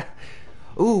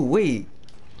 Ooh, wait.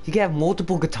 You can have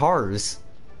multiple guitars.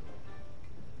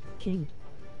 King.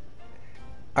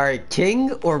 Alright,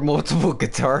 King or multiple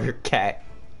guitar cat?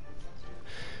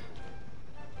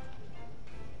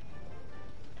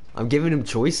 I'm giving him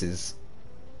choices.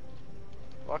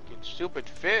 Fucking stupid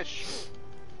fish.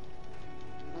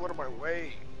 What am I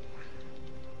way?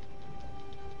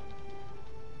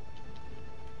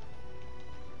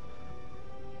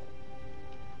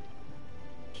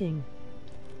 king.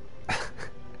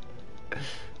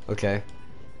 Okay.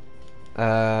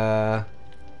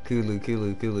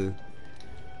 Kulu.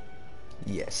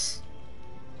 Yes.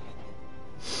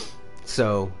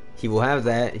 So, he will have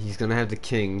that. He's gonna have the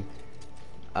king.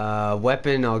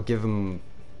 Weapon, I'll give him...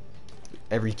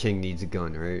 Every king needs a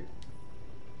gun, right?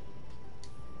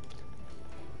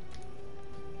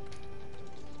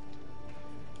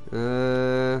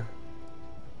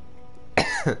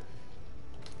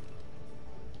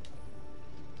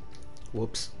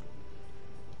 Whoops.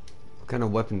 What kind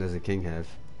of weapon does a king have?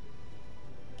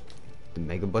 The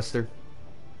Mega Buster?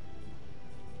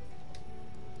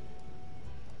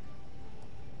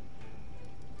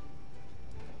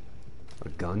 A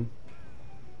gun?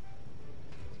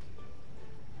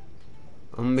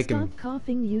 I'm making... Stop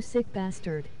coughing, you sick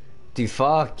bastard. Dude,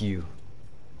 fuck you.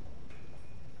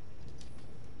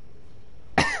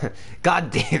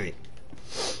 God damn it.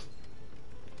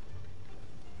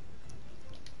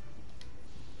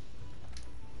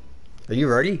 Are you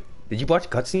ready? Did you watch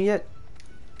cutscene yet?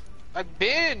 I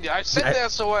sent the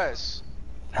SOS.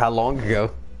 How long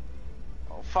ago?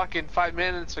 Oh, fucking 5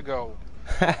 minutes ago.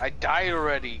 I died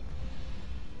already.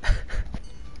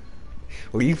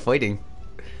 What are you fighting?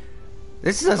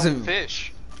 This doesn't... Some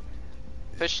fish.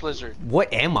 Fish lizard.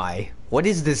 What am I? What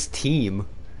is this team?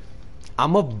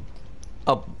 I'm a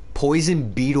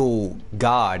poison beetle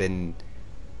god, and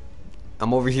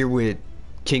I'm over here with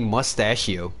King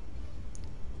Mustachio.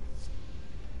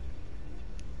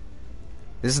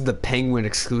 This is the Penguin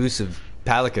exclusive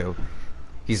Palico.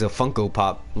 He's a Funko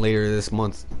Pop later this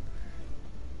month.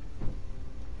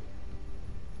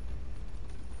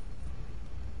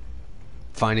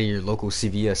 Finding your local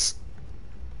CVS.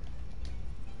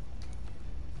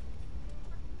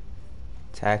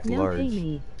 Attack Now large. pay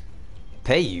me.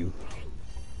 Pay you?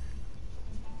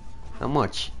 How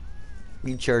much? What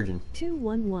are you charging?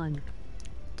 211.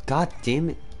 God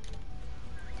damn it.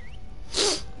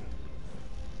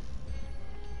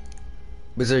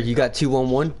 Wizard, you got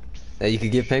 211 that you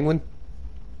could give Penguin?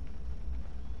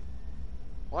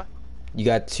 What? You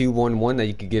got 211 that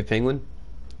you could give Penguin?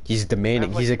 He's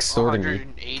demanding, he's extorting me.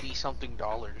 $180 something.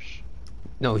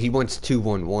 No, he wants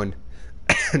 211,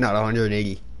 not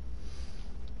 180.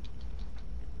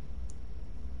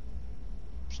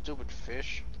 Stupid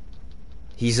fish.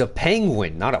 He's a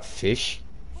penguin, not a fish.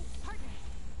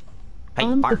 Hey,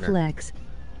 On the partner. flex.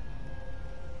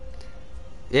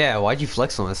 Yeah, why'd you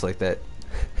flex on us like that?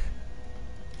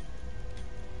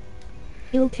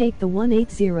 He'll take the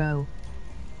 180.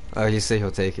 Oh, you say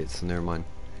he'll take it, so never mind.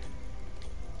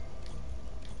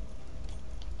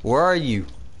 Where are you?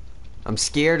 I'm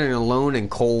scared and alone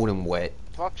and cold and wet.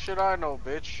 Fuck should I know,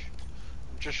 bitch?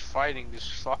 I'm just fighting this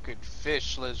fucking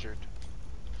fish lizard.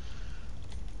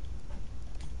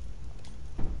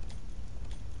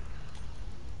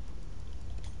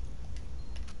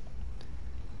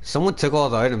 Someone took all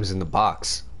the items in the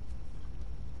box.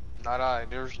 Not I.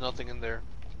 There's nothing in there.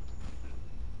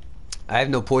 I have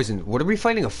no poison. What are we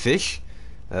fighting? A fish?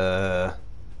 I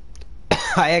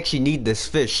actually need this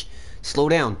fish. Slow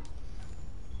down.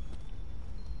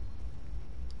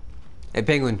 Hey,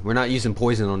 Penguin, we're not using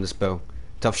poison on this bow.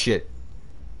 Tough shit.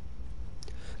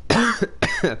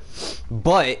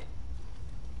 But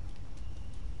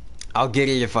I'll get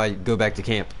it if I go back to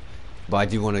camp. But I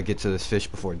do want to get to this fish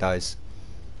before it dies.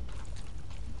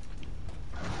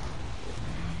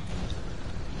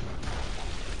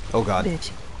 Oh god.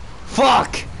 Bitch.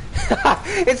 Fuck!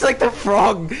 It's like the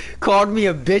frog called me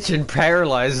a bitch and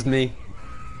paralyzed me.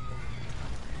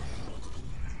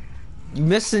 You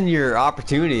missing your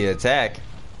opportunity to attack.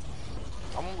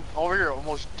 I'm over here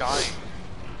almost dying.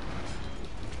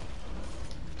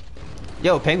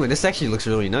 Yo, Penguin, this actually looks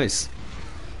really nice.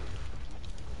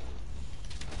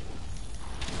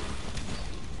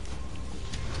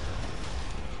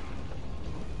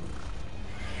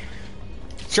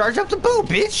 Charge up the bow,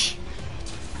 bitch!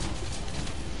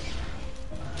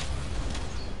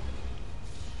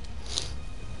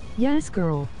 Yes,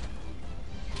 girl.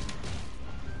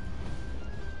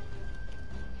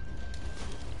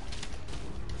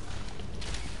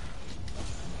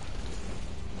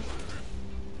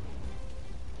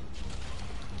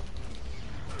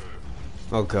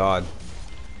 Oh god.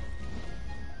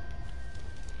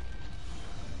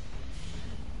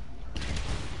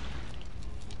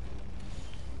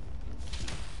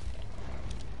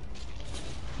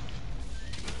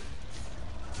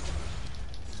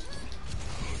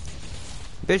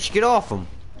 Bitch, get off him.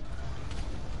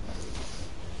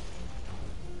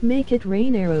 Make it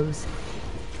rain arrows.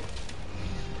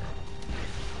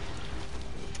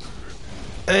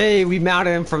 Hey, we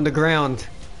mounted him from the ground.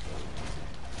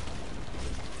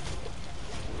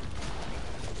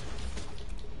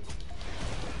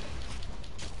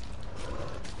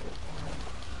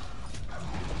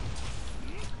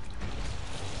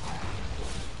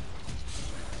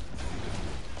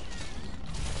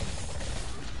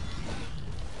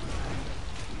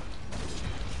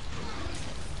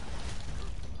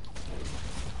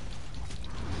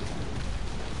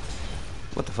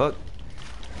 What the fuck?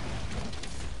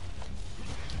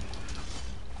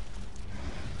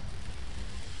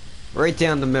 Right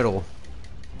down the middle.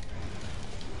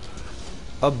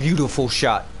 A beautiful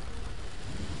shot.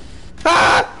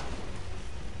 Ah!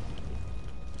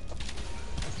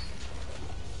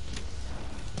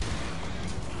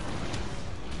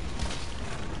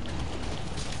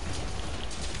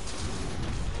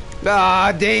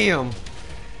 Ah, damn.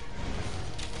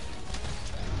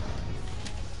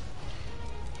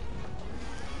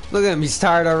 Look at him, he's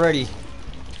tired already.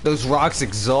 Those rocks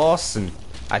exhaust, and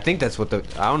I think that's what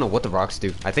I don't know what the rocks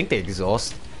do. I think they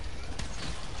exhaust.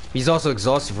 He's also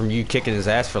exhausted from you kicking his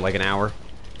ass for like an hour.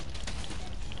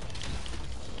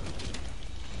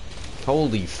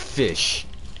 Holy fish.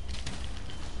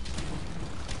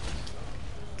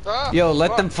 Ah, Yo, let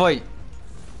fuck. them fight.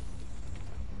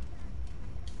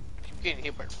 Keep getting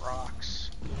hit by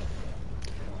rocks.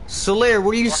 Solaire,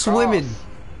 what are you Fuck swimming? off.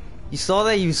 You saw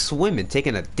that? You was swimming,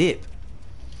 taking a dip.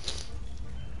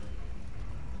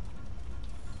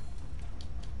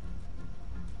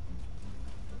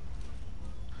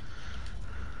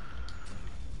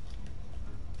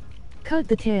 Cut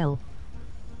the tail.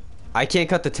 I can't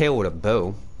cut the tail with a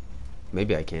bow.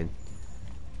 Maybe I can.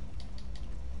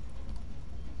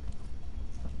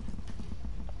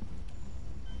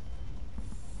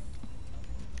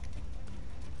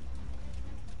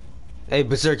 Hey,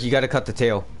 Berserk, you gotta cut the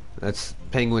tail. That's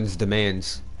Penguin's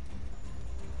demands.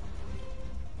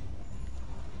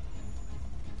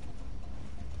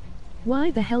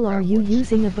 Why the hell are you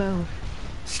using a bow?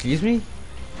 Excuse me?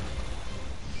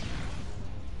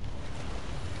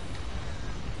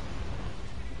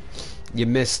 You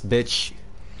missed, bitch.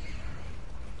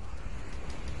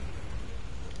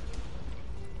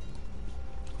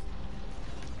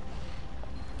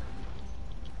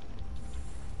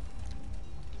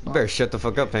 You better shut the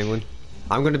fuck up, Penguin.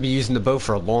 I'm gonna be using the bow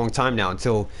for a long time now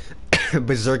until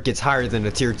Berserk gets higher than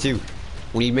a tier 2.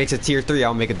 When he makes a tier 3,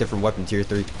 I'll make a different weapon tier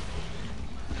 3.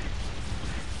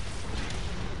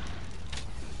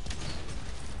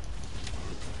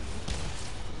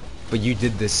 But you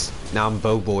did this. Now I'm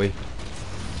bow boy.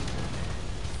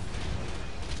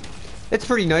 It's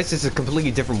pretty nice. It's a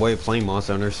completely different way of playing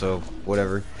Monster Hunter, so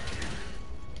whatever.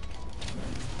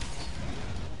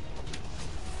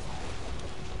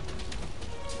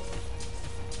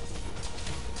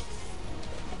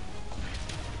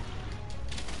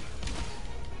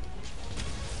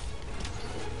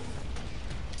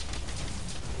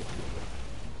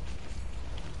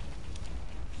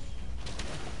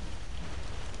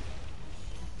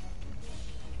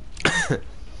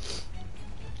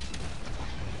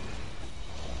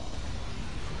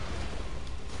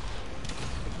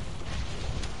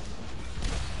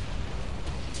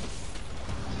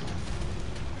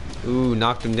 Ooh,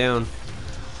 knocked him down.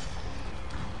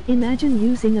 Imagine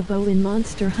using a bow in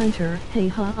Monster Hunter. Hey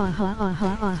ha ha ha ha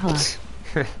ha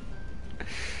ha.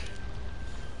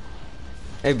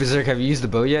 Hey, Berserk, have you used the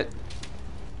bow yet?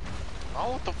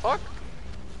 Oh, what the fuck?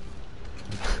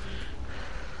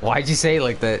 Why'd you say it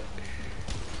like that?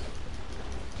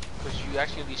 Because you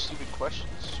asking these stupid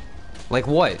questions. Like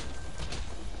what?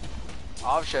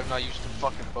 Obviously, I've not used the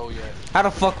fucking bow yet. How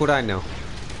the fuck would I know?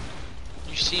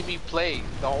 You see me play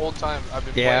the whole time I've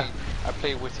been Yeah. playing. I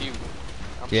play with you.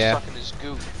 I'm Yeah. sucking this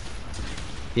goo.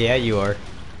 Yeah, you are.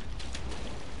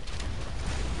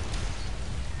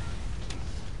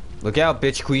 Look out,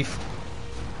 bitch queef.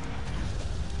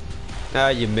 Ah,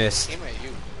 you missed. Came at you.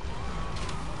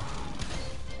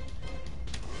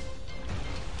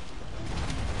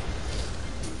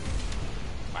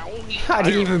 I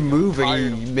didn't even move and Tired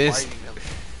you of missed. fighting him.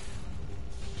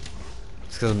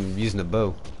 It's because I'm using a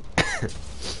bow.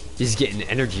 He's getting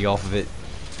energy off of it.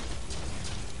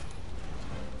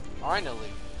 Finally.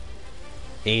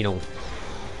 Anal.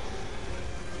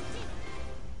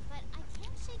 But I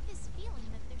can't shake this feeling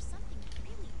that there's something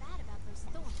really bad about those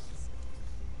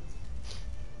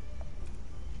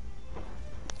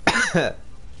thorns.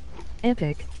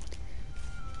 Epic.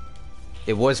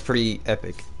 It was pretty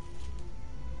epic.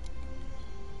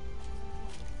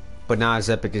 But not as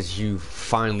epic as you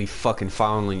finally fucking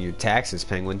filing your taxes,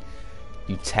 Penguin.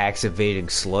 You tax evading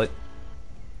slut.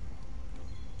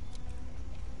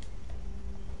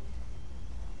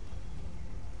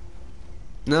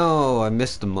 No, I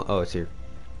missed the oh, it's here.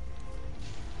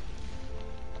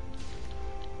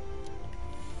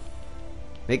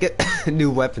 Make it a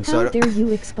new weapon so I How don't dare you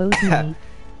expose me?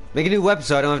 make a new weapon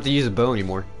so I don't have to use a bow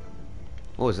anymore.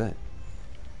 What was that?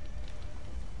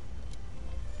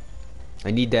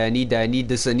 I need that, I need that, I need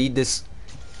this, I need this.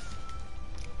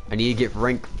 I need to get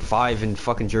rank 5 in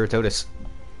fucking Juratotus.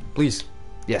 Please.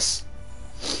 Yes.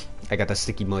 I got the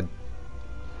sticky mud.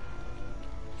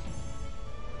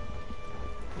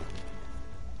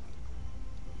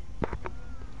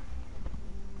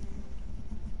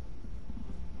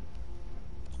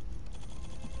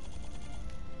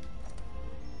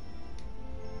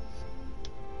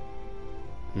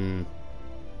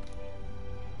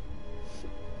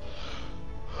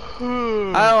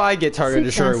 How I get target Sick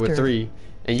destroyer with bastard. 3,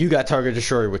 and you got target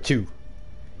destroyer with 2?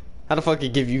 How the fuck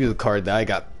it give you the card that I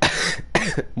got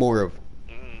more of?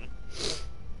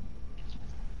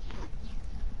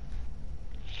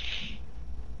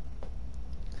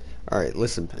 Alright,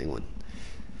 listen, Penguin.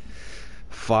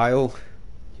 File.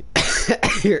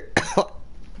 Here.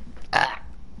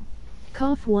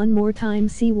 Cough one more time,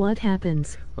 see what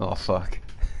happens. Oh, fuck.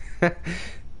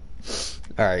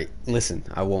 Alright, listen,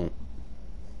 I won't.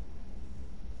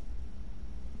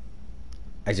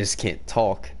 I just can't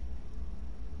talk.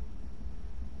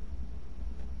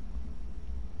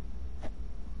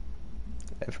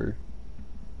 Ever.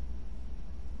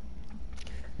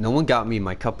 No one got me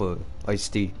my cup of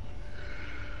iced tea.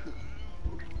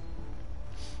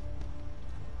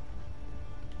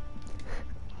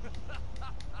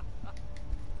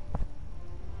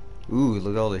 Ooh,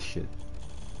 look at all this shit.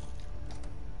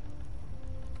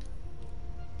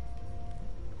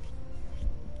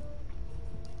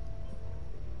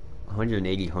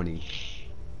 $180 honey.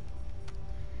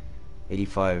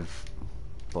 85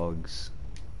 bugs.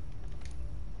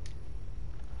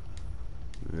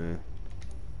 Eh.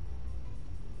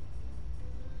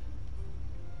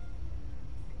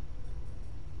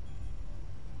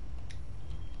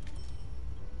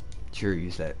 Sure,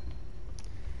 use that.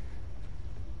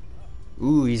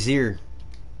 Ooh, he's here.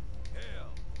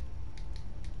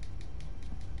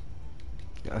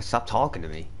 Stop talking to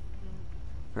me.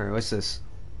 Alright, what's this?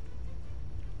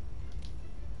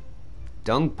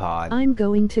 Dung pod. I'm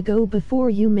going to go before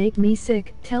you make me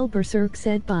sick. Tell Berserk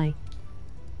said bye.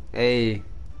 Hey,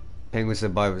 Penguin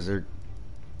said bye, Berserk.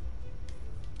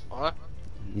 What?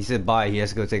 He said bye, he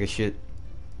has to go take a shit.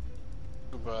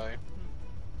 Goodbye.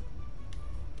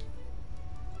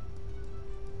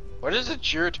 Why does the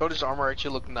Gyrototus armor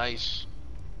actually look nice?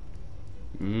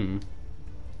 Make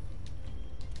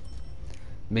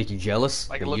you jealous?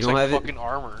 Like it that looks you don't like have fucking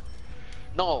armor.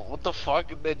 No, what the fuck?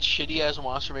 That shitty ass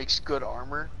monster makes good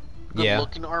armor. Good Yeah.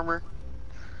 looking armor.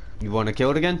 it? You want to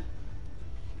kill it again?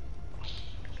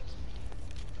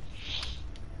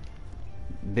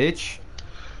 Bitch.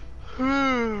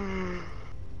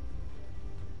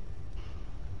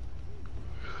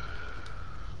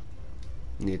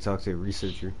 Need to talk to a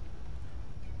researcher.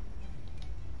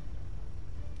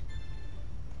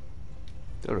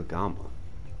 Go to Gamba.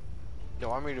 They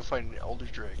want me to fight an Elder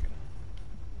Dragon.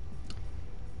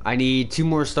 I need 2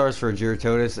 more stars for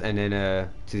Gyrototus, and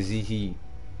then Tiki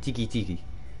Tiki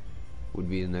would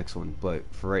be the next one. But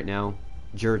for right now,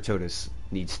 Gyrototus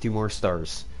needs 2 more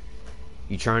stars.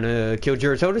 You trying to kill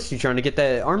Gyrototus? You trying to get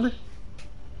that armor?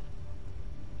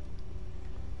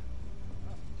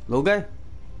 Little guy?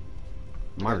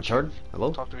 Am I retarded?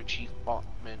 Hello? Talk to a chief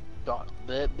botman.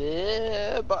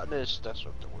 Botanist. That's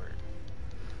what the word.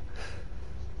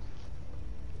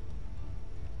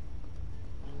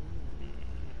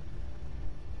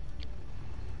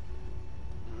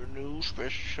 New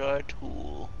special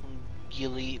tool.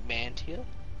 Gilly Mantia.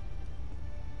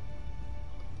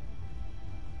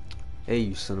 Hey,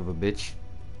 you son of a bitch.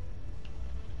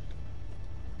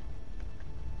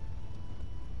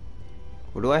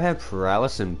 What do I have?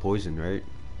 Paralysis and poison, right?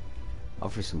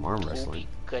 Up for some arm wrestling.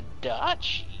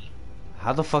 Kadachi.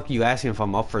 How the fuck are you asking if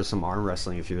I'm up for some arm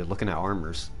wrestling if you're looking at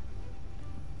armors?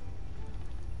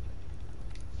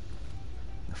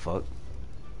 The fuck?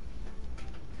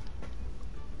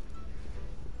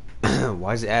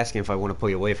 Why is it asking if I want to pull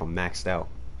you away if I'm maxed out?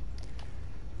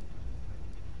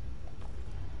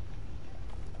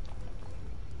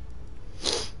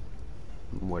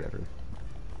 Whatever.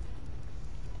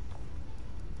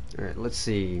 Alright, let's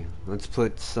see. Let's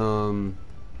put some...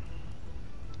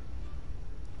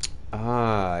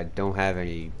 I don't have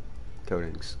any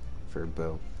coatings for a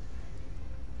bow.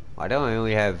 Why don't I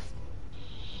only have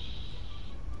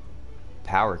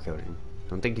power coating?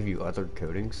 Don't they give you other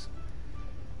coatings?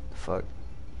 The fuck?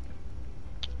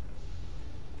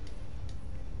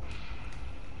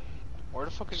 Where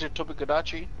the fuck is your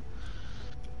Tobikadachi?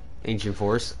 Ancient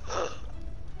Forest.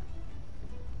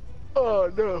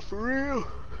 Oh no, for real?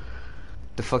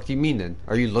 The fuck do you mean then?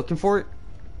 Are you looking for it?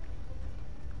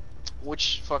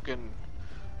 Which fucking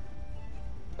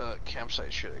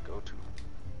campsite should I go to?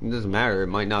 It doesn't matter, it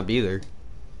might not be there.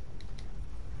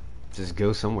 Just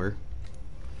go somewhere.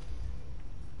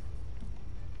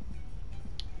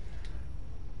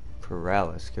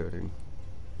 Paralysis coating.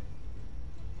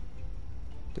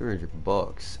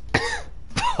 $300.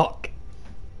 Fuck.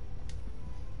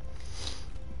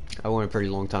 I went a pretty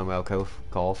long time without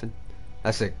coughing.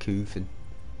 I said coughing.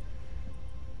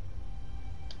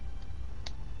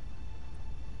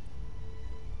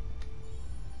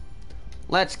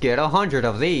 Let's get 100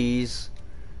 of these.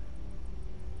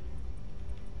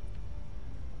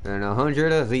 And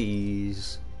 100 of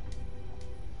these.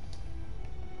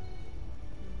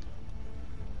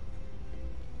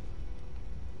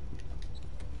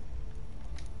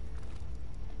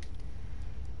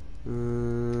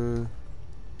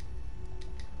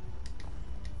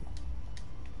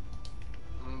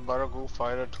 Better go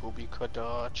fight a Toby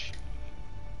Kadachi.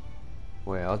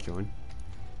 Wait, I'll join.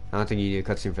 I don't think you need a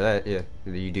cutscene for that. Yeah,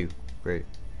 you do. Great.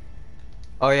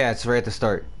 Oh yeah, it's right at the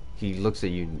start. He looks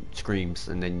at you and screams,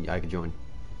 and then I can join.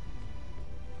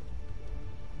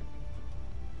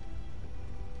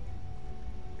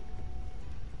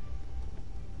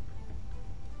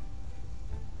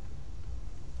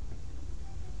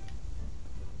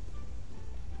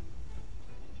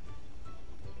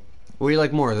 What do you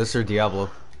like more, this or Diablo?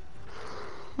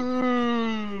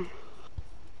 Oh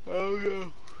yeah.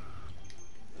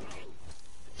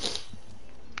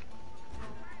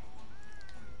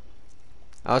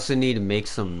 I also need to make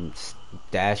some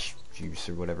dash juice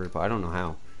or whatever, but I don't know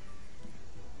how.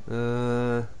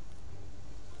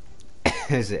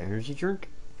 Is it energy drink?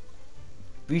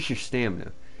 Boost your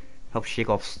stamina. Help shake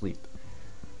off sleep.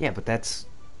 Yeah, but that's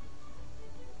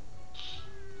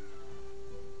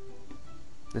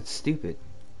stupid.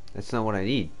 That's not what I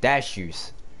need. Dash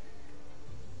juice.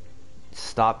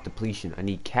 Stop depletion. I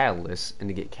need catalyst, and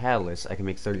to get catalyst, I can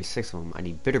make 36 of them. I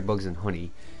need bitter bugs and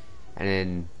honey, and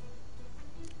then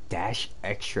dash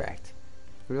extract.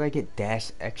 Where do I get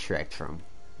dash extract from?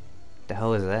 The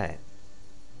hell is that?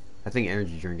 I think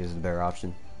energy drink is the better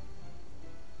option.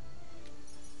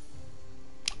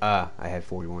 I had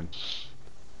 41.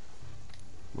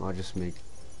 Well, I'll just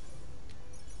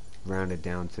round it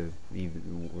down to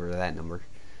even where that number.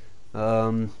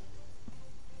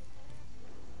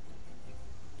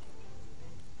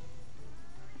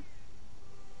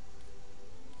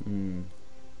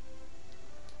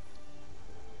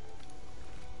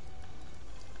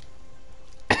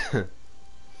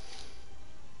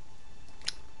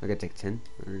 I gotta take 10.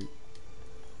 Alright.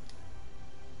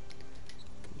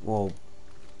 Well,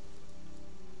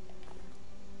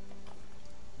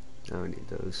 I don't need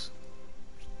those.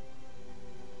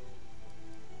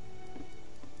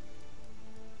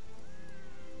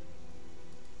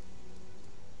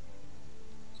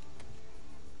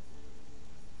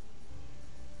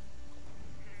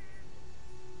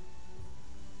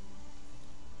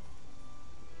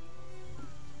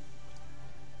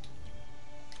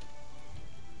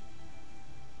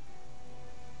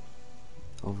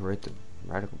 Overwrite the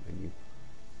radical menu.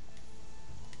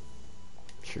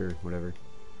 Sure, whatever.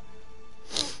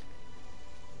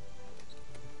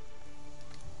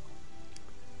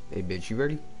 Hey bitch, you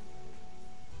ready?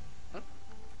 Huh?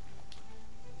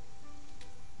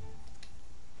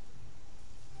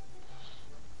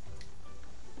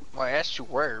 Well, I asked you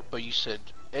where, but you said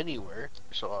anywhere,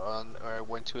 so I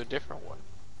went to a different one.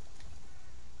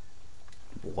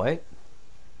 What?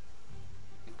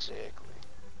 Exactly.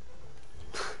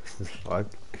 Fuck.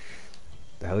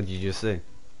 The hell did you just say?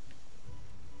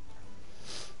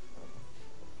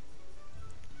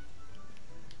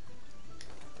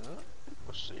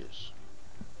 What's this?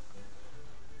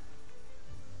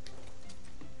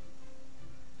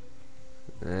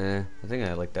 I think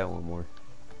I like that one more.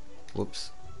 Whoops.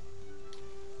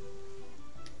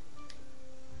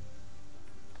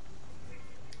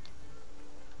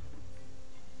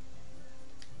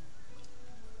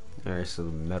 Alright, so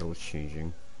the metal's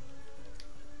changing.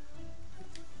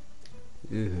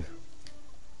 Ew.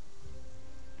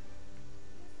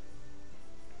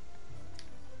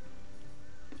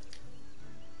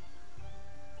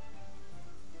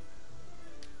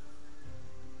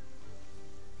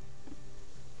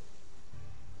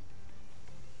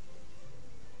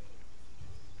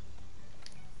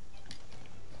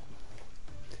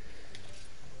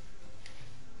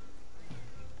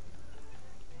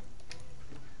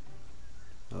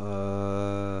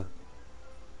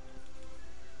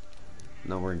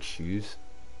 Not wearing shoes.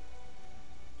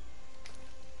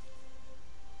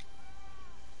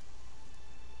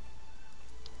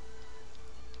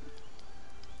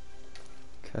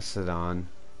 Cassadon.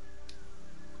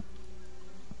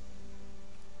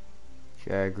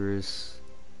 Jagras.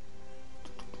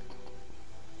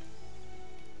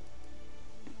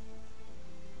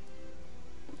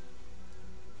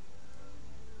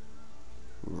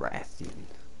 Rathian.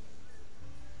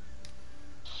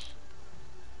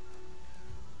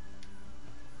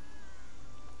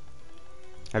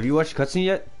 Have you watched cutscene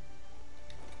yet?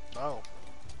 No.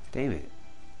 Damn it.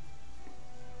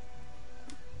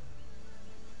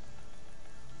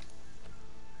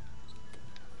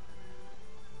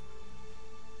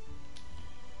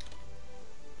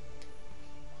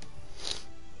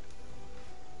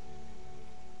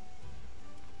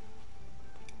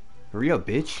 Hurry up,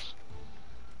 bitch.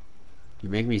 You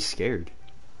make me scared.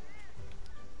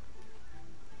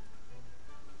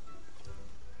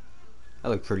 I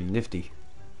look pretty nifty.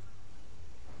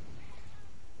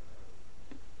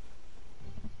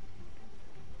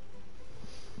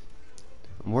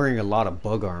 I'm wearing a lot of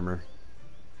bug armor.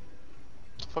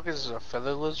 The fuck is this, a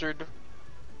feather lizard?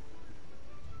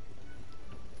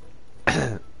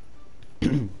 A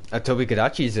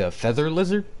Tobikadachi is a feather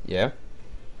lizard? Yeah.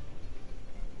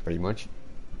 Pretty much.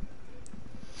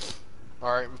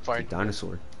 Alright, I'm A fine.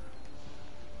 dinosaur.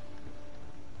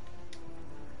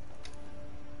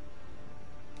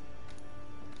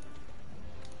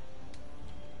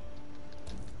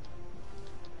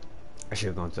 I should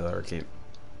have gone to the other camp.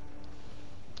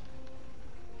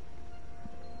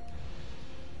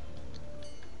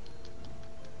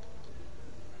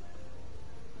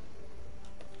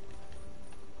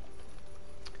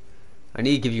 I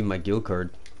need to give you my guild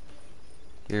card.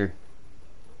 Here.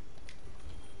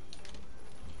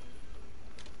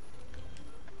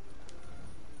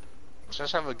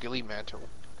 Just have a ghillie mantle.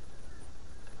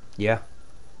 Yeah.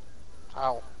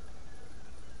 How?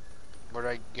 Where'd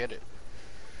I get it?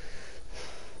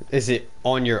 Is it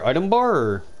on your item bar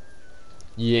or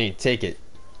you ain't take it?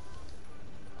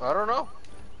 I don't know.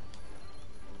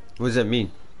 What does that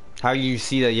mean? How do you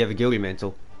see that you have a ghillie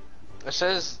mantle? It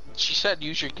says, she said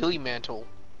use your ghillie mantle.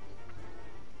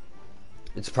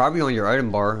 It's probably on your item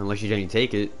bar unless you didn't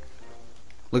take it.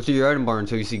 Look through your item bar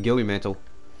until you see ghillie mantle.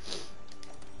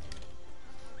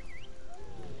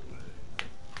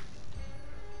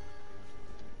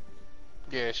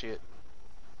 Yeah, I see it.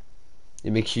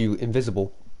 It makes you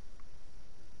invisible.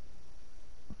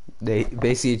 They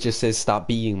basically it just says stop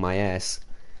being my ass.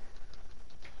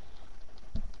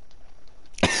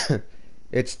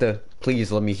 It's the please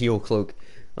let me heal cloak.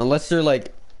 Unless they're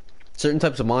like certain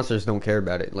types of monsters don't care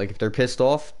about it. Like if they're pissed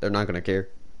off, they're not gonna care.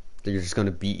 They're just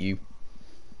gonna beat you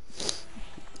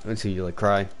until you like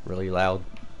cry really loud.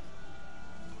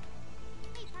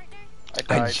 Hey, partner. I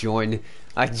died.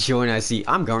 I join. I see.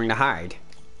 I'm going to hide.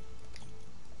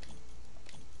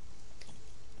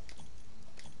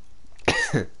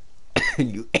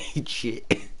 You ate shit.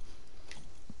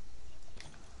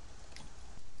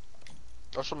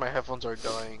 Also, my headphones are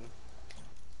dying.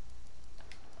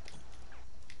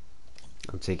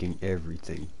 I'm taking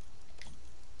everything.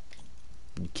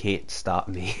 You can't stop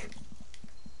me.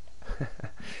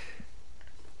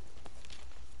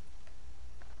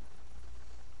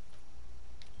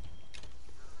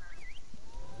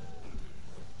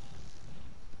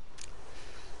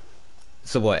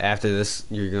 So what, after this,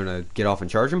 you're gonna get off and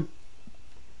charge them?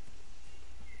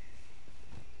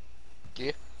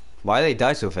 Yeah. Why do they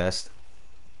die so fast?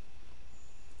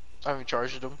 I haven't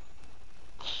charged them.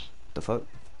 The fuck?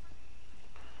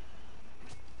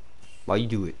 Why you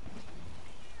do it?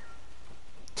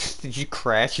 Did you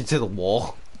crash into the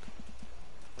wall?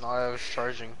 No, I was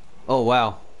charging. Oh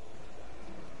wow.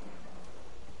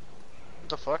 What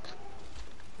the fuck?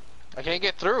 I can't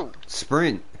get through.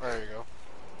 Sprint. There you go.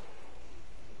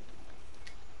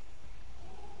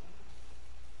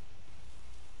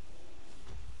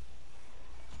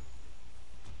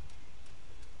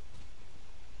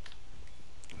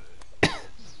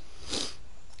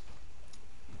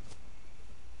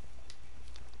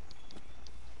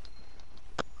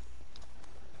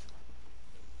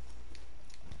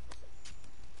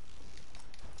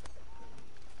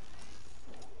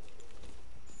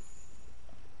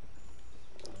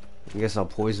 I guess I'll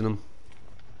poison him.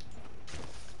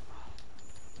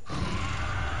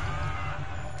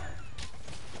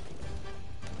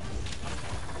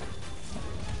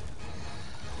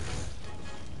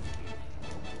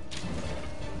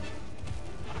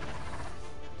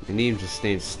 I need him to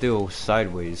stand still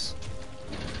sideways.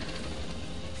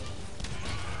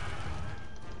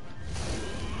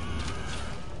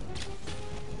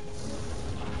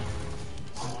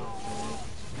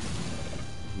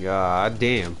 God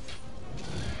damn.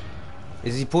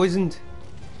 Is he poisoned?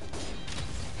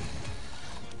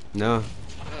 No.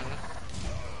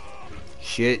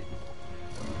 Shit.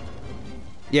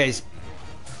 Yeah, he's...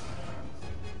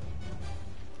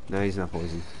 No, he's not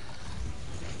poisoned.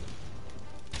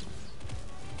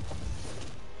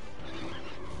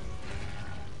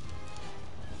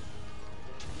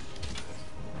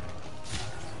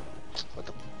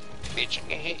 bitch, I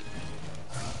get hit.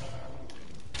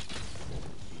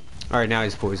 Alright, now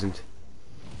he's poisoned.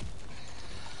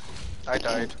 I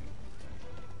died.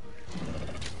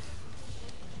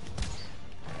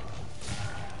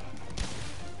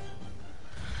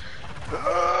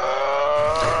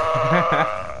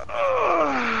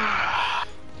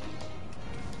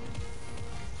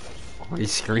 Why are you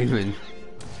screaming?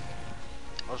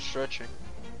 I was stretching.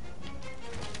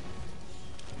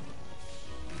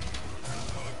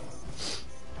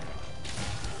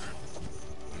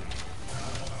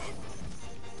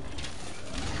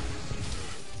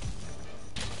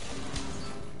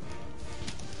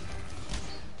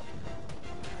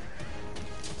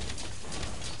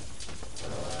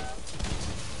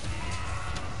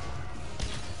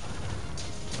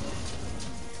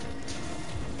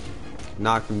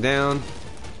 Knocked him down.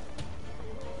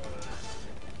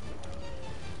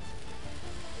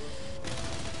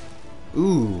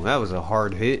 Ooh, that was a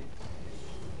hard hit.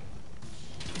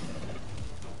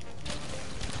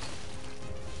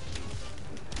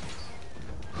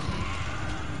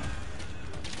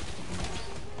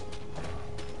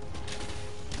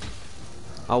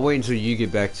 I'll wait until you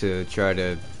get back to try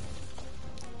to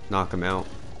knock him out.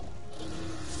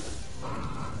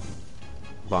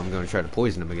 But I'm gonna try to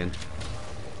poison him again.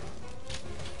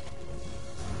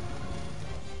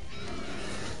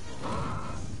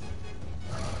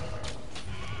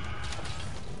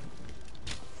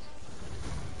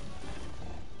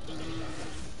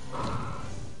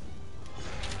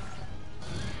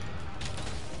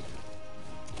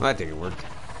 Well, I think it worked.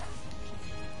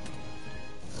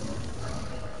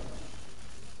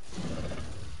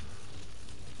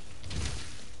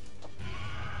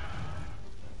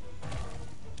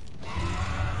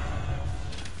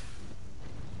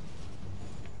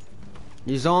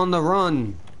 He's on the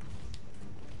run.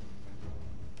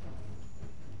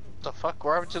 The fuck?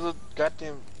 What happened to the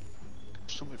goddamn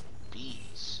stupid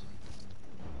bees?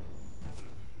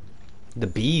 The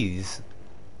bees.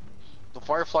 The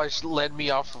fireflies led me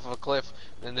off of a cliff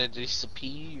and then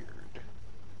disappeared.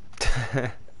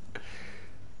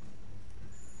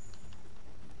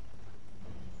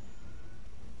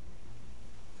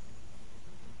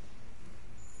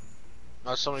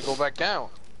 Now somebody go back down.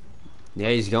 Yeah,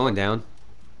 he's going down.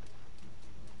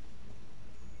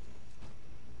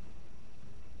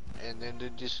 And then they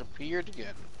disappeared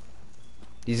again.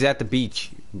 He's at the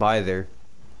beach by there.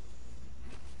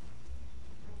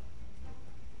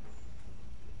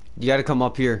 You gotta come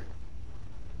up here.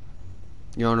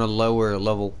 You're on a lower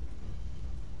level.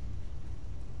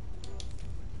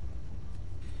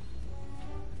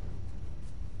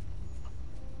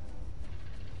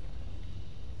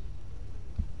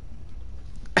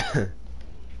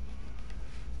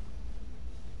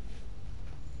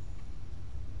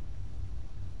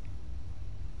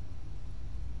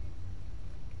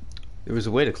 There was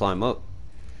a way to climb up.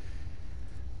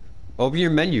 Open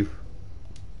your menu.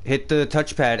 Hit the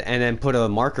touchpad and then put a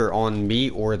marker on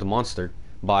me or the monster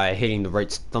by hitting the right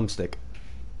thumbstick.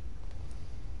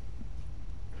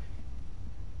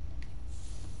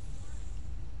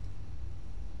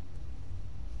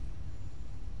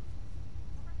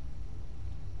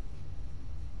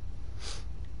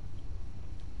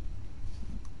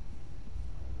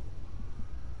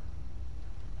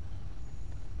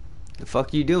 The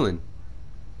fuck you doing?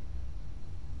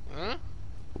 Huh?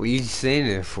 What are you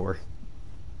standing there for?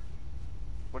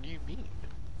 What do you mean?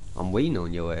 I'm waiting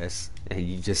on your ass, and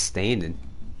you just standing.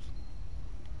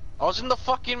 I was in the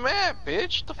fucking map,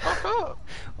 bitch. The fuck up.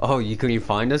 Oh, you couldn't even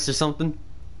find us or something?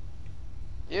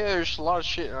 Yeah, there's a lot of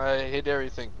shit. I hit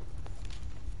everything.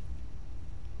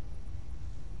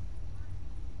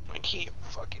 I can't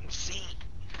fucking see.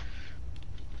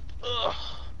 Ugh.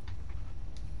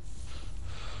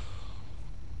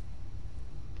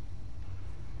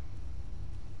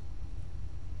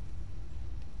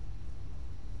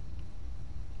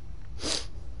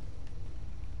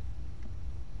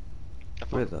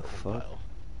 Where the fuck?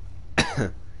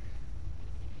 I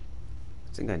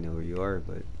think I know where you are,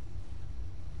 but...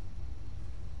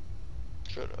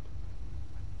 Shut up.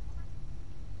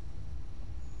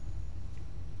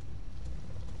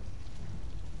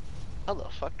 How the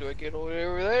fuck do I get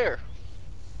over there?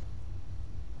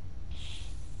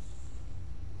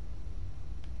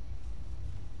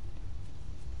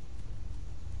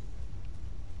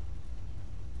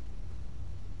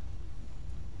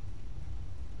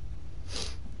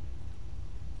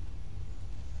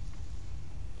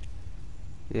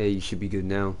 Yeah, you should be good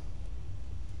now.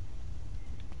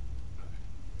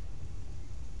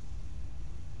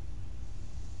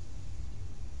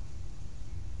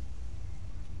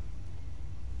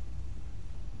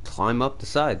 Climb up the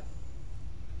side.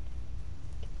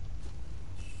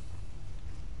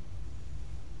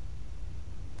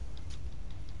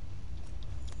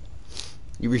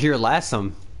 You were here last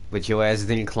time, but your ass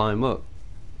didn't climb up.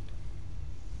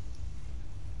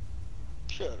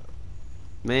 Shut up.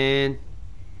 Man.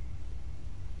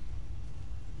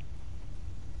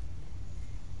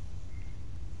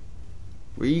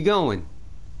 Where you going?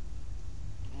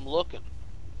 I'm looking.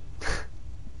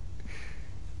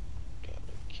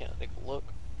 Can't take a look.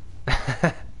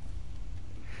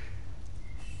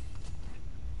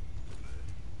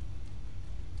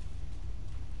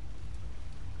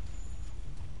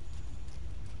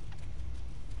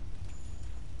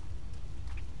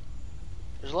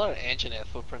 There's a lot of Antoinette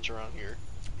footprints around here.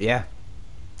 Yeah.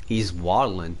 He's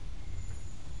waddling.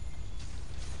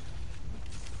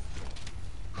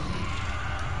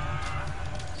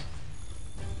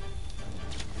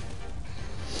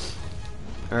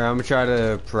 Alright, I'm gonna try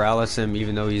to paralysis him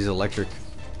even though he's electric.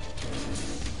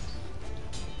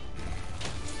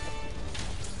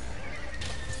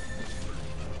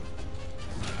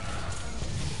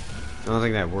 I don't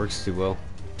think that works too well.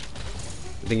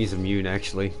 I think he's immune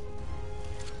actually.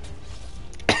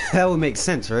 That would make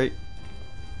sense, right?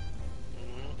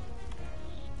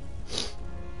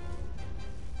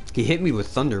 He hit me with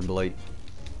Thunderblight.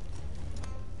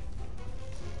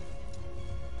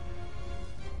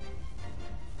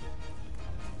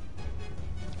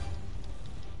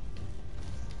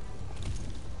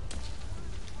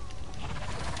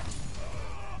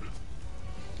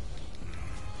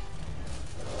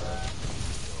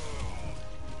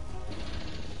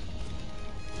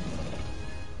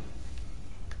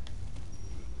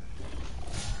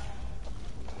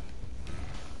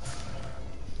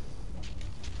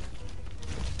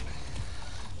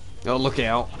 Oh, look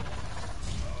out.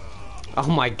 Oh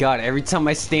my god, every time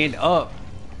I stand up.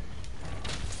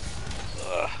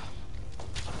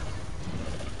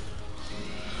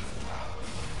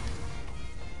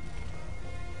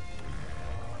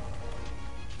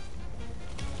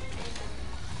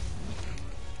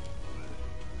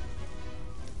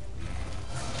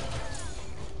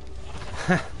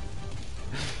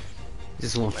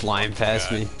 Just one flying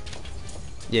past me.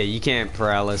 Yeah, you can't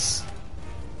paralysis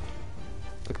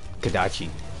Kadachi.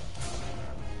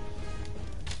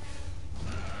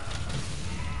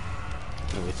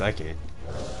 At least I can.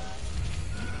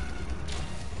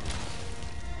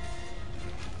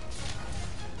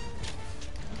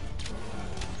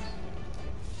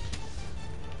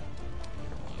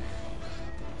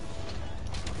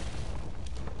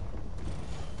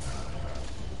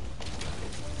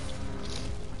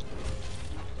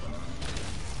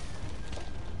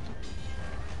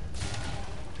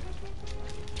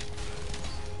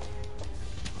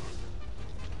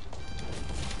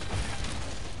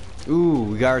 Ooh,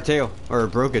 we got our tail. Or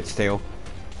broke its tail.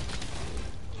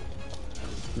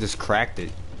 Just cracked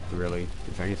it, really,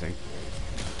 if anything.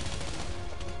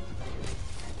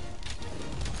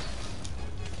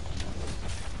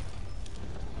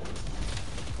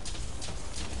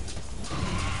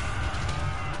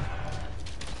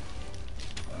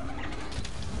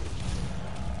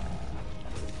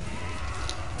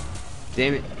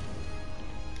 Damn it.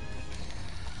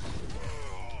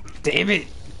 Damn it!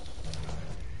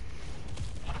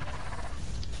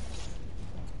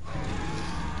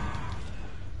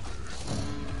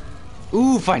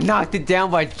 Oof, I knocked it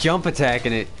down by jump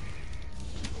attacking it.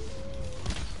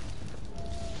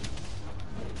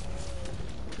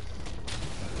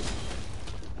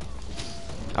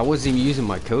 I wasn't even using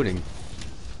my coding.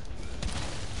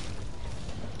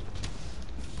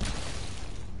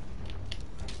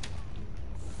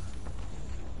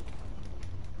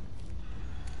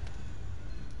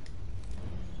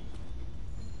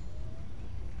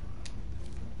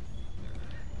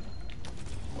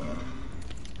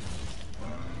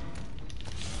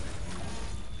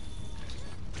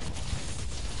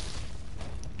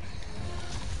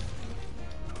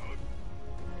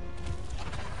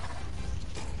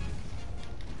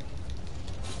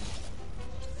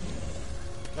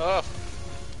 Oh.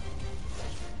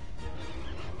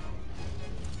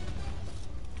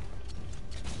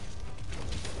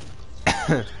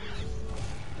 Oh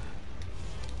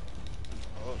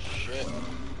shit.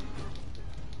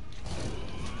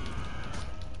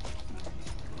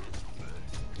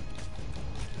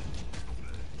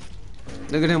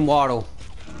 Look at him waddle.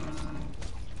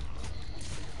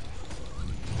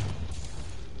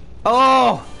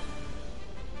 Oh!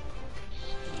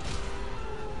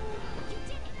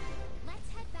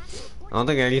 I don't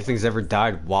think anything's ever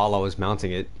died while I was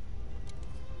mounting it.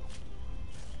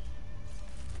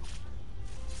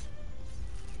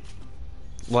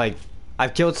 Like,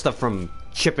 I've killed stuff from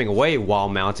chipping away while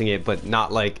mounting it, but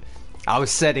not like I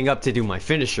was setting up to do my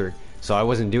finisher, so I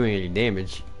wasn't doing any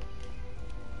damage.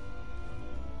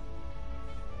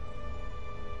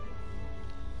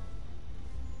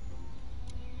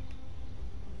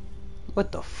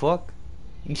 What the fuck?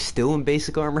 You still in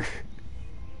basic armor?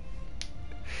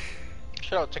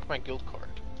 Shut up, take my guild card.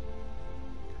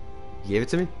 You gave it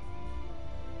to me?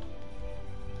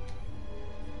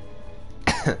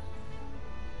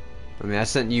 I mean, I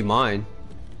sent you mine.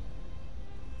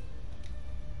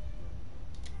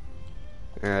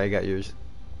 Alright, I got yours.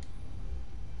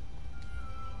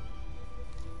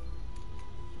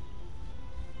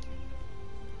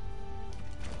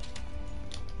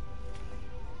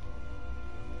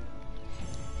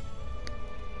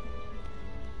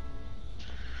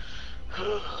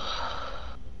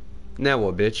 Now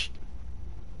what, bitch?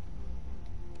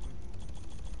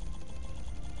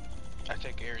 I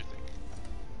take everything.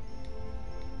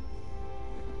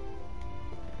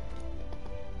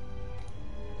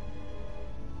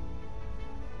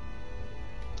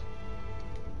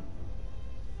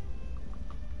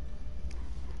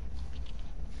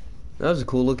 That was a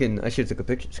cool looking. I should have took a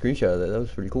picture, screenshot of that. That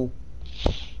was pretty cool.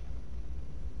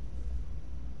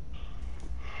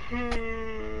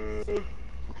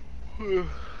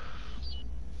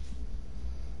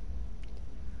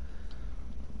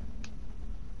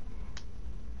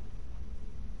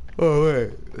 Oh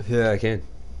wait, yeah, I can.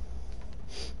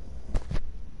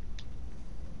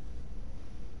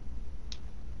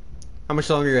 How much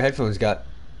longer your headphones got?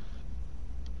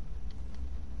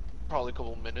 Probably a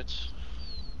couple minutes.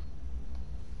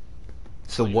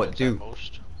 So 20 what minutes do? at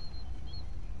most.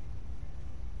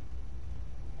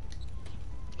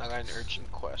 I got an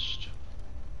urgent quest.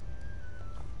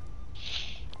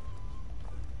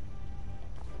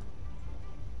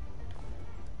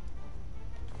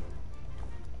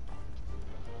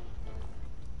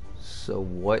 So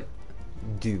what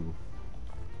do?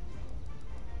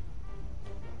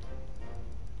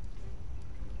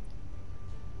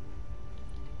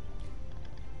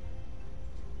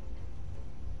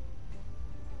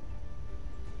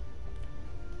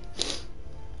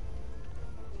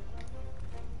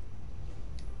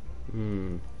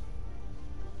 Hmm.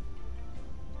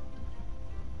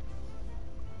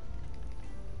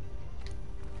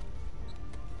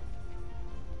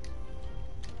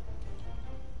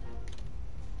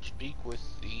 Speak with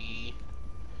the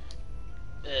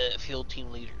field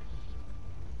team leader.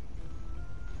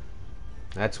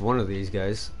 That's one of these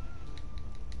guys.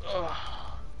 Ugh.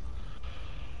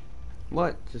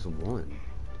 What? Just one.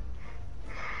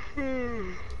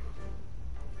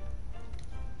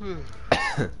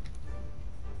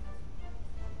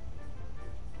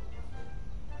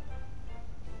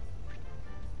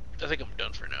 I think I'm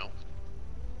done for now.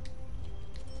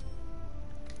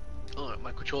 Oh,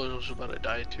 my controller was about to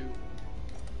die too.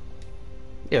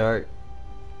 Yeah, alright.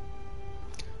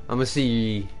 I'm gonna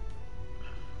see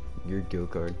your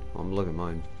guild card. I'm looking at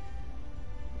mine.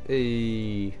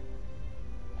 Hey.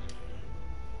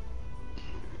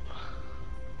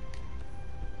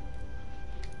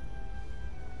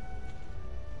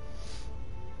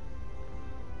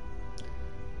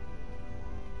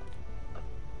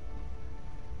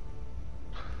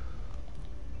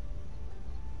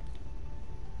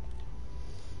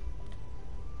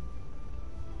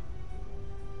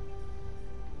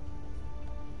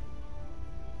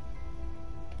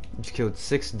 You killed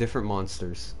 6 different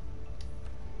monsters.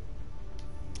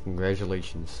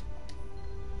 Congratulations.